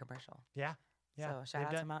was a great commercial. Yeah. Yeah. So shout they've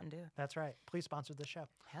out to done- Mountain Dew. That's right. Please sponsor the show.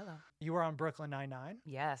 Hello. You were on Brooklyn Nine-Nine.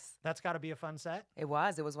 Yes, That's got to be a fun set. it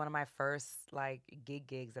was. It was one of my first like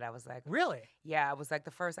gigs that I was like, Really? yeah, it was like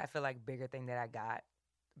the first I feel like bigger thing that I got,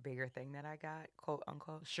 quote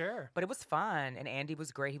unquote. Sure. But it was fun, and Andy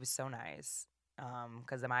was great. He was so nice.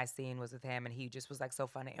 Because my scene was with him, and he just was like so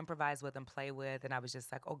fun to improvise with and play with, and I was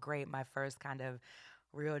just like, oh great, my first kind of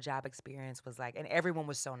real job experience was like, and everyone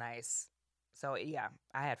was so nice. So yeah,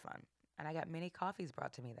 I had fun, and I got many coffees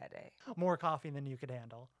brought to me that day. More coffee than you could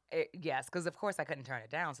handle. Yes, because of course I couldn't turn it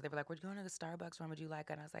down. So they were like, "We're going to the Starbucks. When would you like?"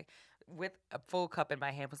 And I was like, with a full cup in my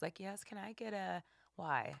hand, was like, "Yes, can I get a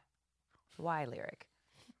why? Why lyric?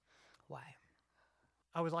 Why?"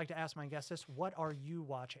 I always like to ask my guests this: what are you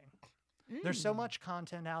watching? There's so much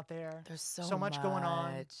content out there. There's so much going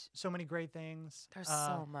on. much. So many great things. There's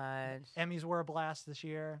so much. Emmys were a blast this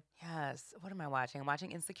year. Yes. What am I watching? I'm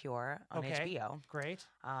watching Insecure on Okay. HBO. Great.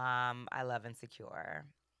 I love Insecure.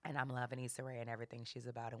 And I'm loving Issa Rae and everything she's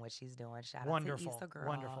about and what she's doing. Shout Wonderful. out to Issa girl.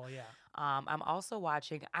 Wonderful. Yeah. I'm also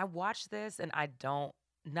watching, I watched this and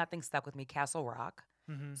nothing stuck with me, Castle Rock.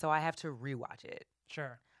 Mm-hmm. So I have to rewatch it.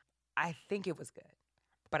 Sure. I think it was good,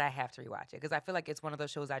 but I have to rewatch it because I feel like it's one of those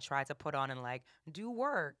shows I tried to put on and like do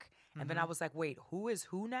work. And then I was like, wait, who is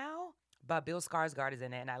who now? But Bill Skarsgård is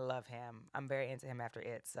in it and I love him. I'm very into him after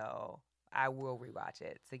it. So I will rewatch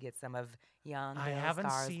it to get some of young I Bill haven't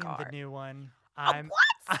Skarsgård. seen the new one.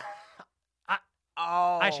 What?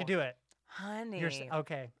 Oh, I should do it. honey.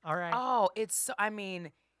 Okay. All right. Oh, it's so, I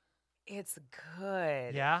mean, it's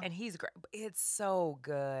good. Yeah? And he's great. It's so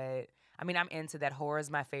good. I mean, I'm into that. Horror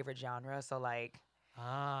is my favorite genre. So like,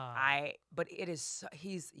 but it is.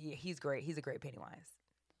 He's great. He's a great Pennywise.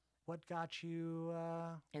 What got you?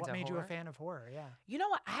 What Into made you a horror? fan of horror? Yeah. You know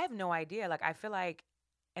what? I have no idea. Like, I feel like,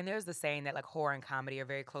 and there's the saying that like horror and comedy are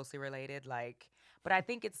very closely related. Like, but I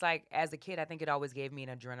think it's like as a kid, I think it always gave me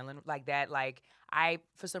an adrenaline like that. Like, I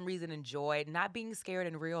for some reason enjoyed not being scared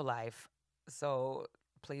in real life. So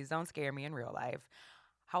please don't scare me in real life.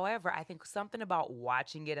 However, I think something about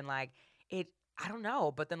watching it and like it. I don't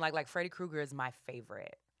know, but then like Freddy Krueger is my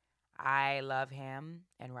favorite. I love him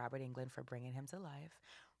and Robert Englund for bringing him to life.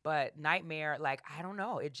 But Nightmare, like, I don't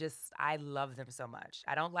know. It just, I love them so much.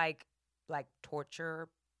 I don't like torture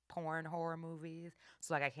porn horror movies.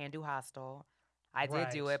 So, like, I can't do Hostel. I did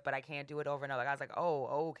do Right. it, but I can't do it over and over. Like, I was like,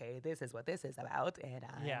 oh, okay, this is what this is about. And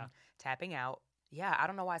I'm tapping out. Yeah, I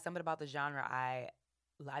don't know why. Something about the genre, I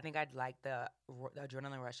think I'd like the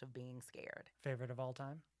adrenaline rush of being scared. Favorite of all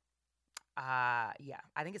time? Yeah,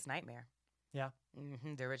 I think it's Nightmare. Yeah.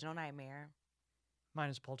 The original Nightmare. Mine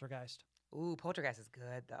is Poltergeist. Ooh, Poltergeist is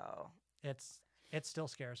good, though. It still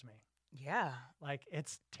scares me. Yeah. Like,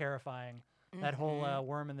 it's terrifying. That whole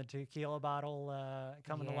worm in the tequila bottle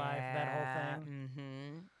coming to life, that whole thing.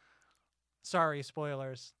 Mm-hmm. Sorry,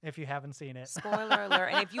 spoilers, if you haven't seen it. Spoiler alert.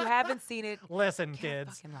 And if you haven't seen it, Listen, get a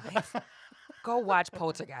kids. fucking life. Go watch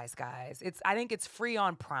Poltergeist, guys. I think it's free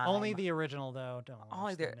on Prime. Only the original, though. Don't watch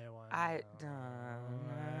Only the the- new one. I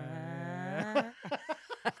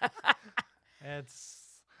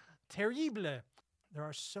It's terrible. There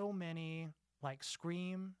are so many, like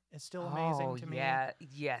Scream is still amazing to me. Yeah,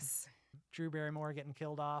 yes. Drew Barrymore getting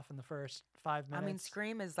killed off in the first 5 minutes. I mean,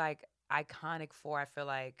 Scream is like iconic for, I feel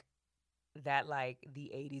like, that like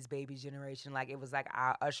the 80s baby generation, like it was like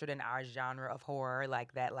our ushered in our genre of horror,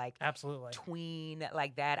 like that, like Absolutely. tween,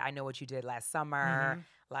 like that. I Know What You Did Last Summer. Mhm.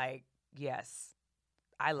 Like, yes,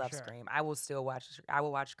 I For love sure. Scream. I will still watch. I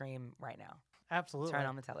will watch Scream right now. Absolutely. Turn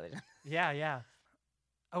on the television. Yeah, yeah.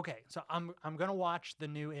 Okay, so I'm gonna watch the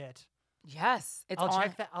new It. Yes, it's I'll on.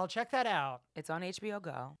 check that. I'll check that out. It's on HBO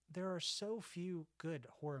Go. There are so few good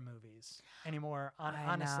horror movies anymore. I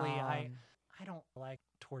Honestly, know. I don't like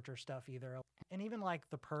torture stuff either. And even like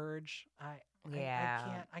The Purge,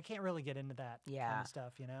 Yeah. I can't really get into that kind Yeah. of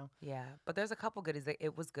stuff, you know. Yeah, but there's a couple goodies.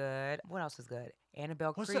 It was good. What else was good?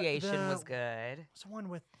 Annabelle What's Creation was good. What's the one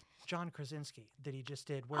with John Krasinski that he just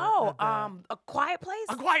did? Where Oh, A Quiet Place.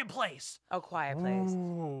 A Quiet Place. A Quiet Place.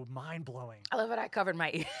 Ooh, mind blowing. I love it. I covered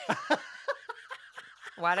my ears.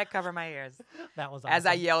 Why'd I cover my ears? That was awesome. As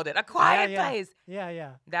I yelled it. A Quiet yeah. Place.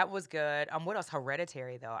 Yeah. That was good. What else?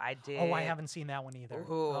 Hereditary though. I did. Oh, I haven't seen that one either.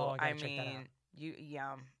 Ooh, Oh, I I gotta check that out. mean,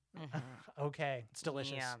 yeah. Mhm. Okay, it's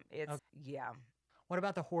delicious. Yeah, it's Okay. yeah. What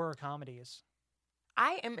about the horror comedies?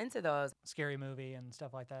 I am into those. Scary Movie and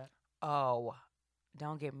stuff like that. Oh,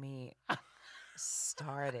 don't get me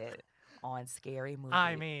started on Scary Movie.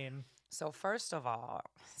 I mean, So first of all,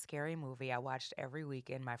 Scary Movie I watched every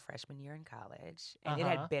weekend my freshman year in college, and it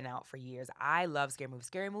had been out for years. I love Scary Movie.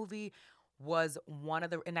 Scary Movie was one of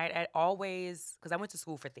the, and I always, because I went to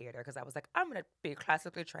school for theater, because I was like, I'm gonna be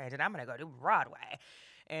classically trained, and I'm gonna go do Broadway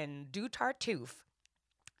and do Tartuffe.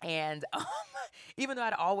 And even though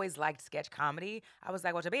I'd always liked sketch comedy, I was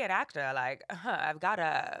like, well, to be an actor, like, I've got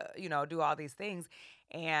to, do all these things.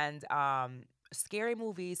 And Scary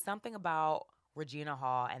Movie, something about Regina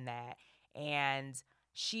Hall and that. And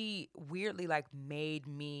she weirdly, like, made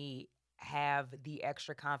me have the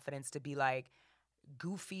extra confidence to be, like,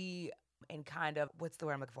 goofy and kind of, what's the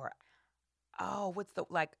word I'm looking for? Oh,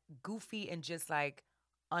 goofy and just, like,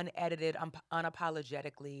 unedited,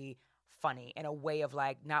 unapologetically funny in a way of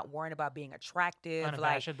like not worrying about being attractive,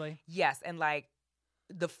 unabashedly. like yes, and like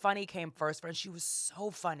the funny came first for her, and she was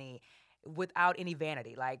so funny without any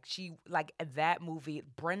vanity. Like she like that movie,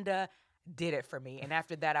 Brenda did it for me, and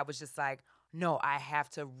after that, I was just like, no, I have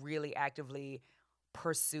to really actively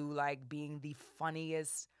pursue like being the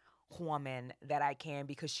funniest woman that I can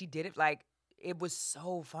because she did it like it was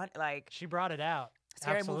so fun. Like She brought it out.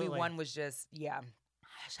 Scary Absolutely. Movie 1 was just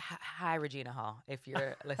Hi, Regina Hall, if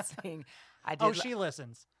you're listening. I did. Oh, she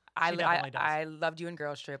listens. She definitely does. I loved you in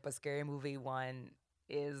Girls Trip, but Scary Movie 1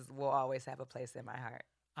 will always have a place in my heart.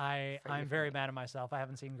 I'm very mad at myself. I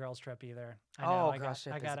haven't seen Girls Trip either. I Oh, know. Girls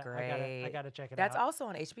Trip is I great. gotta check it That's out. also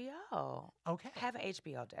on HBO. Okay. Have an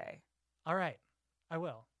HBO day. All right. I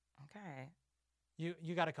will. Okay.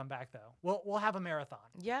 You got to come back though. We'll have a marathon.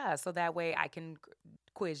 Yeah, so that way I can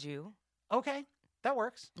quiz you. Okay. That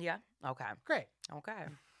works. Yeah. Okay. Great.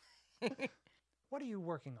 Okay. What are you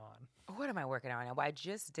working on? What am I working on? Well, I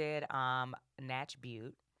just did Natch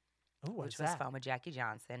Butte, Ooh, what's which was that? fun with Jackie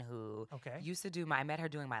Johnson, who Okay. used to do I met her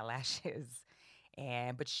doing my lashes.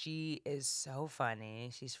 But she is so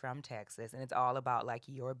funny. She's from Texas, and it's all about like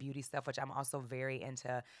your beauty stuff, which I'm also very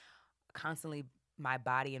into. Constantly, my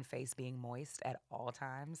body and face being moist at all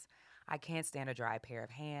times. I can't stand a dry pair of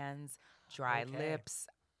hands, dry Okay. lips.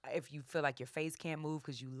 If you feel like your face can't move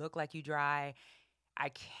because you look like you dry, I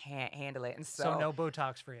can't handle it. And So no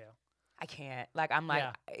Botox for you. I can't. Like I'm like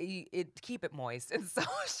keep it moist. And so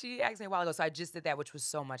she asked me a while ago. So I just did that, which was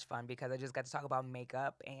so much fun because I just got to talk about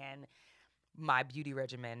makeup and my beauty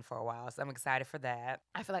regimen for a while. So I'm excited for that.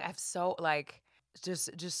 I feel like I have so like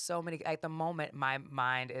just so many at the moment my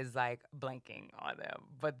mind is like blanking on them.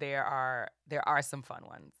 But there are some fun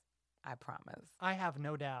ones. I promise. I have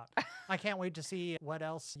no doubt. I can't wait to see what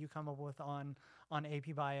else you come up with on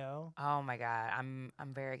AP Bio. Oh my God. I'm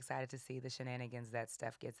very excited to see the shenanigans that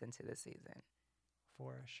Steph gets into this season.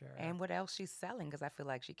 For sure. And what else she's selling, because I feel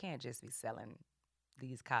like she can't just be selling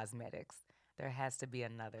these cosmetics. There has to be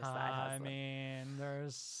another side hustle. I mean, there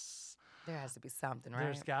has to be something, right?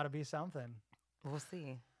 There's got to be something. We'll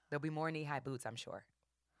see. There'll be more knee-high boots, I'm sure.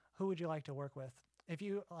 Who would you like to work with? If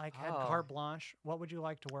you like had Oh. carte blanche, what would you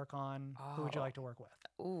like to work on? Who would you Oh. like to work with?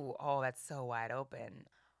 Ooh, that's so wide open.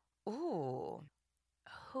 Ooh,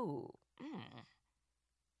 who?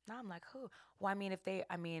 Now I'm like, who? Well,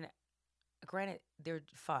 granted, they're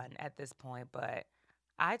fun at this point, but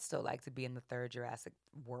I'd still like to be in the third Jurassic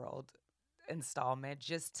World installment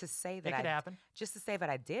just to say that It could happen. just to say that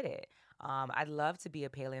I did it. I'd love to be a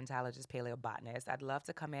paleontologist, paleobotanist. I'd love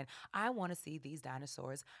to come in. I want to see these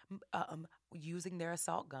dinosaurs using their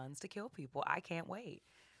assault guns to kill people. I can't wait.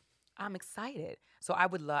 I'm excited. So I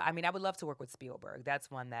would love to work with Spielberg.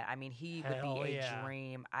 That's one that, he would Hell be a yeah.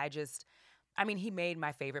 dream. I mean, he made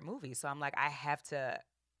my favorite movie, so I'm like, I have to.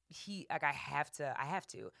 I have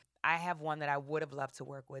to. I have one that I would have loved to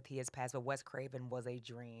work with. He has passed, but Wes Craven was a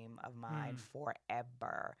dream of mine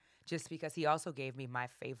forever. Just because he also gave me my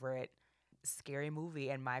favorite scary movie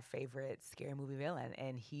and my favorite scary movie villain,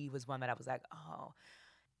 and he was one that I was like, oh.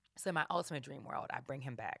 So in my ultimate dream world, I bring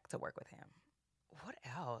him back to work with him. What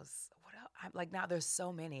else? I'm like, now there's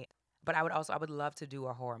so many. But I would love to do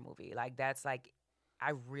a horror movie. Like that's like,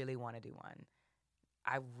 I really want to do one.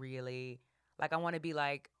 I want to be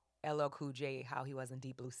like LL Cool J, how he was in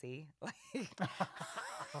Deep Blue Sea. Like,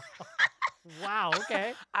 Wow,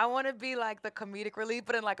 okay. I want to be like the comedic relief,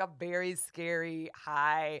 but in like a very scary,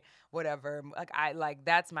 high, whatever. Like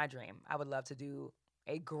that's my dream. I would love to do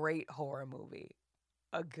a great horror movie,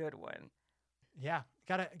 a good one. Yeah,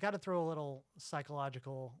 gotta throw a little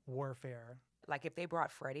psychological warfare. Like if they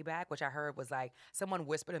brought Freddie back, which I heard was like someone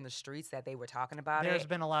whispered in the streets that they were talking about There's it.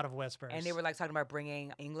 been a lot of whispers. And they were like talking about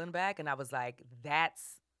bringing England back, and I was like,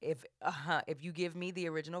 "That's if you give me the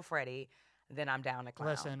original Freddie, then I'm down to clown."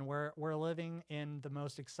 Listen, we're living in the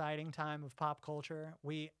most exciting time of pop culture.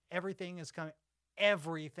 Everything is coming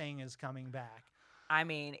back. I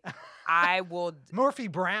mean, I will. Murphy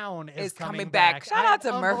Brown is coming back. Shout out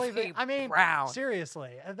to Murphy Brown.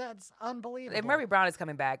 Seriously, that's unbelievable. If Murphy Brown is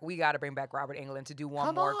coming back, we got to bring back Robert Englund to do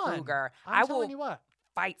one more Krueger. I'm telling you what.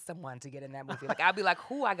 Fight someone to get in that movie. Like I'll be like,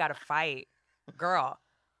 who I gotta fight, girl?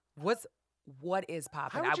 What is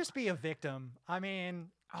popping? I would just be a victim. I mean,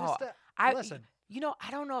 listen. You know,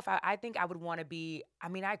 I don't know if I think I would want to be. I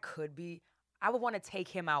mean, I could be. I would want to take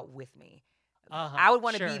him out with me. I would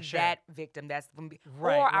want to be that victim. That's right,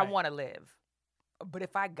 or right. I want to live. But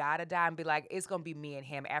if I gotta die and be like, it's gonna be me and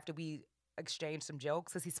him after we exchange some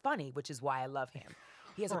jokes, because he's funny, which is why I love him.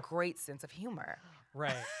 He has a great sense of humor.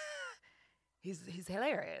 Right. He's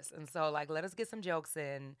hilarious, and so like, let us get some jokes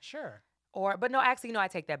in. Sure. But no, actually, no, I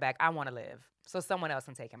take that back. I want to live, so someone else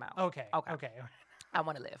can take him out. Okay. I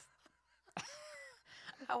want to live.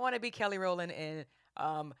 I want to be Kelly Rowland in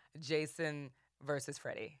Jason versus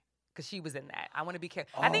Freddy. Because she was in that. I want to be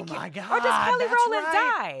Oh my God. Or does Kelly that's Rowland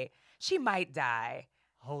right. die? She might die.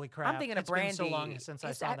 Holy crap. I'm thinking of It's Brandy. been so long since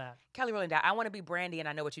I saw that. Kelly Rowland died. I want to be Brandy, and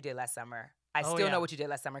I know what you did last summer. I Oh, still yeah. know what you did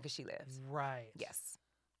last summer because she lives. Right. Yes.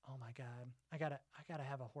 Oh my God. I gotta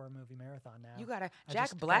have a horror movie marathon now. You gotta. I Jack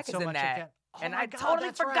just Black got is so in much that. again. Oh And my I God, totally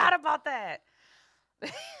that's forgot right. about that.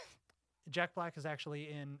 Jack Black is actually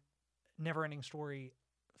in Neverending Story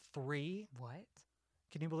 3. What?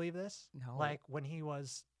 Can you believe this? No. Like when he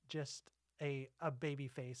was just a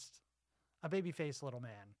baby-faced little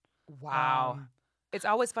man. Wow. It's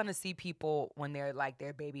always fun to see people when they're like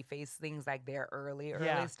their baby face things, like their early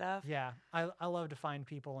stuff. Yeah. I love to find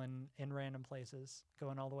people in random places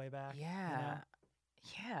going all the way back. Yeah. You know?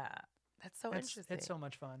 Yeah. That's so interesting. It's so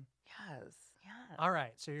much fun. Yes. Yeah. All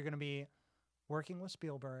right. So you're going to be working with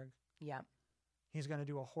Spielberg. Yeah. He's going to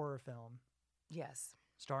do a horror film Yes.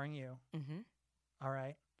 starring you. Mm-hmm. All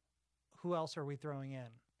right. Who else are we throwing in?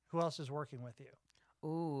 Who else is working with you?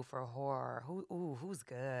 Ooh, for horror. Who's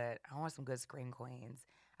good? I want some good scream queens.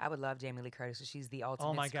 I would love Jamie Lee Curtis. She's the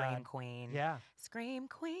ultimate my scream God. queen. Yeah. Scream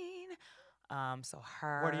queen. So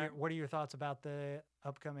her. What are your thoughts about the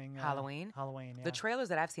upcoming Halloween? Halloween, yeah. The trailers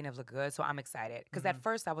that I've seen have looked good, so I'm excited. Because at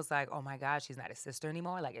first I was like, oh my God, she's not his sister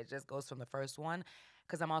anymore. Like it just goes from the first one.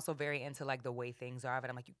 Because I'm also very into like the way things are. But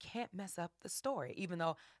I'm like, you can't mess up the story. Even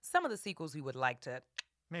though some of the sequels we would like to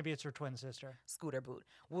Maybe it's her twin sister. scooter boot.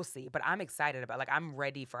 We'll see. But I'm excited about I'm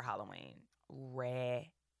ready for Halloween.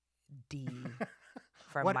 Ready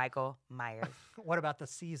for Michael Myers. What about the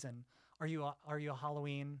season? Are you a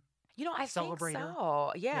Halloween? You know, I Celebrator? think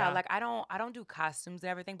so. Yeah, Yeah. like I don't do costumes and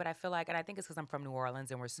everything, but I feel like, and I think it's because I'm from New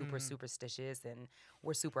Orleans and we're super superstitious and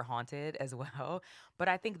we're super haunted as well. But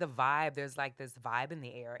I think the vibe, there's like this vibe in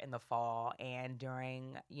the air in the fall and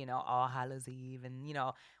during, All Hallows Eve and,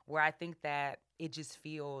 where I think that it just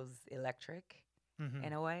feels electric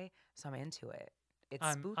in a way. So I'm into it. It's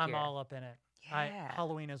spookier. I'm all up in it. Yeah.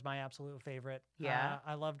 Halloween is my absolute favorite. Yeah.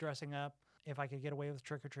 I love dressing up. If I could get away with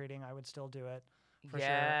trick-or-treating, I would still do it. For yes.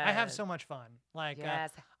 sure. I have so much fun. Like,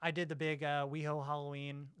 Yes. I did the big WeHo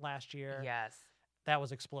Halloween last year. Yes. That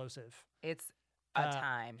was explosive. It's a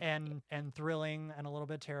time. And thrilling and a little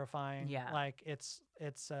bit terrifying. Yeah. Like, it's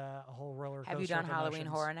a whole roller coaster. Have you done of Halloween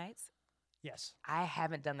emotions. Horror Nights? Yes. I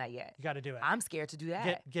haven't done that yet. You got to do it. I'm scared to do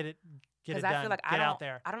that. Get it done. I feel like get out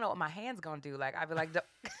there. I don't know what my hand's gonna do. Like I'd be like,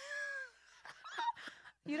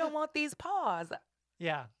 you don't want these paws.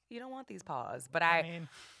 Yeah. You don't want these paws. But I mean,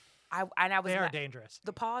 I was they are not, dangerous.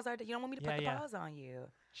 the paws are. You don't want me to put the Yeah. paws on you.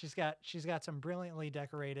 She's got some brilliantly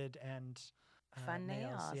decorated and Fun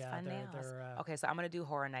nails. Yeah, Fun nails. they're Okay, so I'm gonna do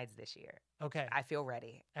Horror Nights this year. okay. I feel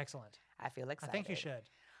ready. Excellent. I feel I excited. think you should.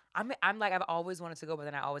 I'm like I've always wanted to go, but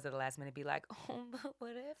then I always at the last minute be like, oh, but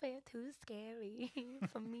what if it's too scary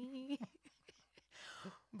for me?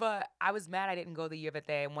 But I was mad I didn't go the year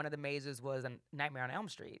that one of the mazes was a Nightmare on Elm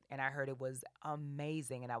Street, and I heard it was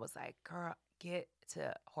amazing, and I was like, girl, get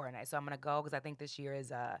to Horror Nights. So I'm gonna go because I think this year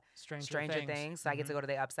is Stranger Things. So I get to go to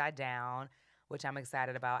the Upside Down, which I'm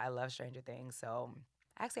excited about. I love Stranger Things, so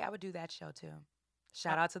actually I would do that show too.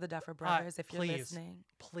 Shout out to the Duffer Brothers if you're listening.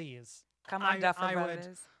 Please. Come on, Duffer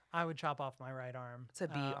Brothers. I would chop off my right arm To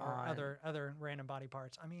be or on. other random body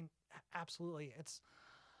parts. I mean, absolutely. It's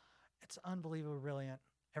unbelievably brilliant.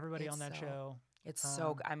 Everybody It's on that so- show. It's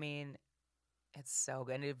so. I mean, it's so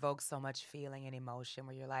good. And it evokes so much feeling and emotion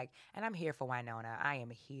where you're like, and I'm here for Winona. I am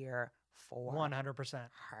here for 100%.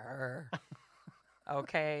 her.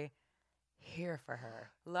 Okay, here for her.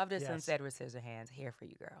 Loved it since Yes. Edward Scissorhands. Here for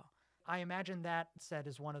you, girl. I imagine that set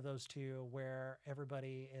is one of those two where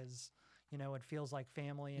everybody is, it feels like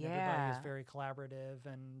family and everybody is Yeah. very collaborative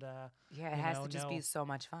and Yeah, it You has know, to just no. be so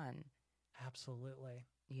much fun. absolutely.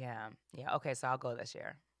 Yeah. Okay, so I'll go this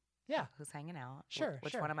year. Yeah. Who's hanging out? Sure,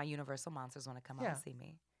 Which sure. one of my Universal monsters want to come out Yeah. and see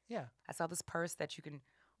me? Yeah. I saw this purse that you can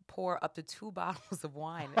pour up to 2 bottles of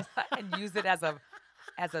wine and use it as a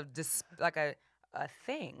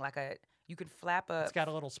thing, you could flap a It's got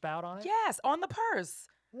a little spout on it. yes on the purse.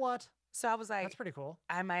 What? So I was like, That's pretty cool.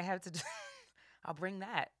 I might have to. I'll bring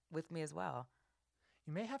that with me as well.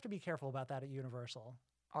 You may have to be careful about that at Universal.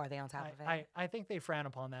 Or are they on top of it? I think they frown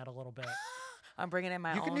upon that a little bit. I'm bringing in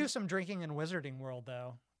my You own. can do some drinking in Wizarding World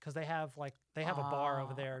though, because they have a bar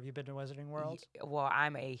over Oh. there. Have you been to Wizarding World? Well,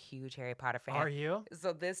 I'm a huge Harry Potter fan. Are you?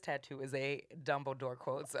 So this tattoo is a Dumbledore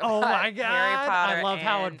quote. So Oh my Harry God! Potter I love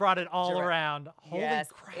how it and brought it all Jura- around. Holy yes,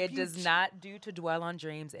 crap! it you does j- not do to dwell on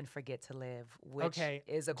dreams and forget to live, which Okay.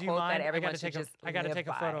 is a Do you quote mind? that everyone should I gotta live take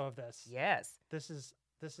a by. photo of this. Yes, This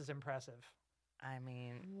is impressive. I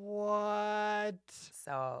mean, What?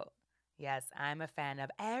 so yes, I'm a fan of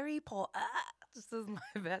Harry Potter. This is my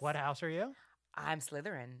best. What house are you? I'm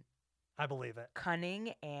Slytherin. I believe it.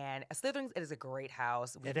 Cunning and Slytherin is a great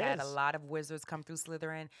house. We've It had a is. lot of wizards come through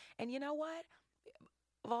Slytherin, and you know what?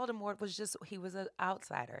 Voldemort he was an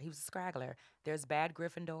outsider. He was a scraggler. There's bad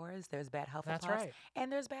Gryffindors, there's bad Hufflepuffs, That's right. and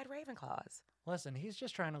there's bad Ravenclaws. Listen, he's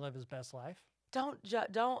just trying to live his best life. Don't You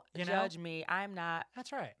know? judge me. I'm not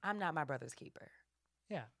That's right. my brother's keeper.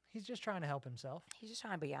 Yeah, he's just trying to help himself. He's just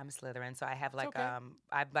trying to be. I'm Slytherin, so I have okay.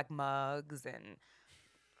 I have like mugs and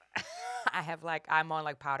I'm on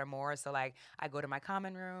like Pottermore, so like I go to my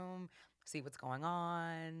common room, see what's going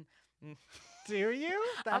on. Do you?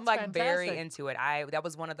 That's I'm like very fantastic. into it. That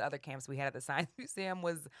was one of the other camps we had at the Science Museum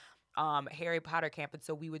was Harry Potter camp, and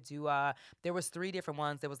so we would do. There was 3 different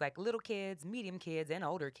ones. There was like little kids, medium kids, and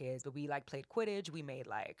older kids. But we like played Quidditch. We made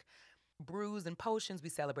like brews and potions. We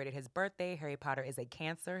celebrated his birthday. Harry Potter is a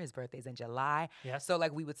Cancer. His birthday's in July. Yes. So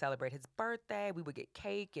like we would celebrate his birthday. We would get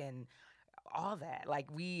cake and all that.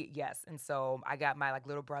 And so I got my like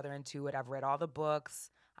little brother into it. I've read all the books.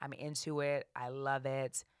 I'm into it. I love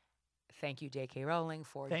it. Thank you, J.K. Rowling,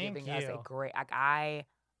 for Thank giving us a you. great. I'm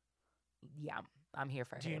here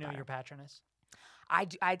for. Do Harry you know Potter. your patroness? I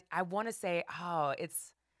do. I want to say,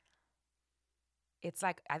 it's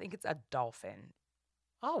like I think it's a dolphin.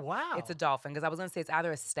 Oh wow! It's a dolphin because I was gonna say it's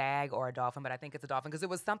either a stag or a dolphin, but I think it's a dolphin because it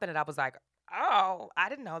was something that I was like, oh, I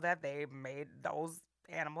didn't know that they made those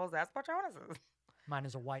animals as patronuses. Mine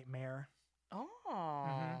is a white mare.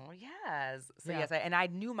 Oh, yes. So Yeah. yes, and I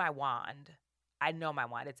knew my wand. I know my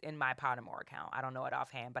wand. It's in my Pottermore account. I don't know it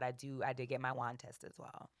offhand, but I did get my wand tested as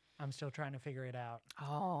well. I'm still trying to figure it out.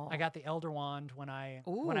 Oh, I got the Elder Wand when I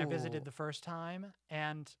visited Ooh. the first time,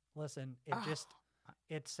 and listen, it Oh. just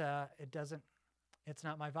it's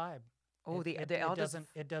not my vibe. Oh, It the eldest.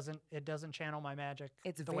 it doesn't channel my magic.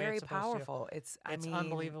 It's the way very it's supposed to. powerful. It's It's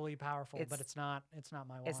unbelievably powerful, but it's- it's not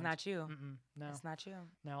my wand. It's not you. No, It's not you.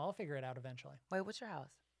 no, I'll figure it out eventually. Wait, what's your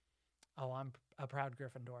house? Oh, I'm a proud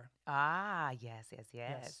Gryffindor. Ah, yes.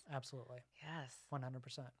 Yes, absolutely, Yes.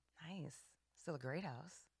 100%. Nice. Still a great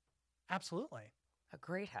house. Absolutely, A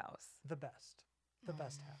great house. the best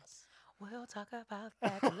house. We'll talk about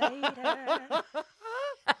that later.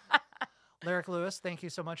 Lyric Lewis, thank you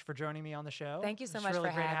so much for joining me on the show. Thank you so It's much really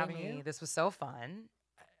for great having you. me. This was so fun.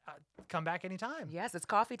 Come back anytime. Yes, it's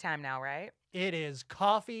coffee time now, right? It is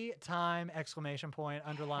coffee time! Exclamation point,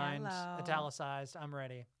 underlined, Hello. italicized. I'm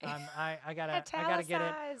ready. I gotta get it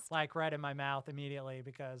Italicized. like right in my mouth immediately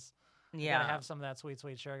because I Yeah. gotta have some of that sweet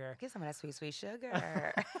sugar. Get some of that sweet, sweet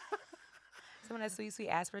sugar. Some of that sweet, sweet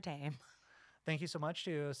aspartame. Thank you so much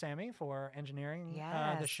to Sammy for engineering the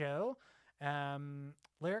Yes. show.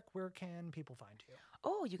 Lyric, where can people find you?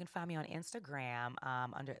 Oh, you can find me on Instagram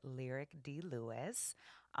under Lyric D. Lewis,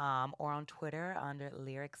 or on Twitter under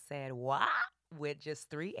Lyric Said What with just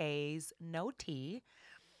 3 A's, no T.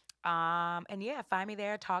 And yeah, find me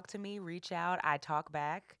there, talk to me, reach out. I talk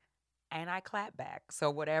back and I clap back. So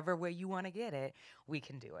whatever way you want to get it, we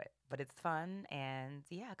can do it. But it's fun, and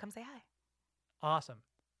yeah, come say hi. Awesome.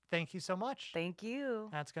 Thank you so much. Thank you.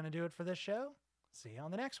 That's going to do it for this show. See you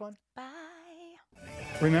on the next one. Bye.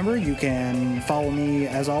 Remember, you can follow me,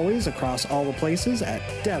 as always, across all the places at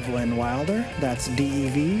Devlin Wilder. That's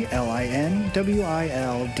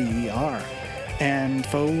DEVLINWILDER. And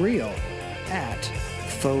Faux Real at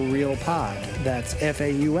Faux Real Pod. That's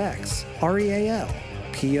FAUXREALPOD.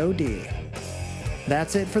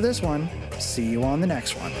 That's it for this one. See you on the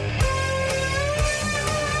next one.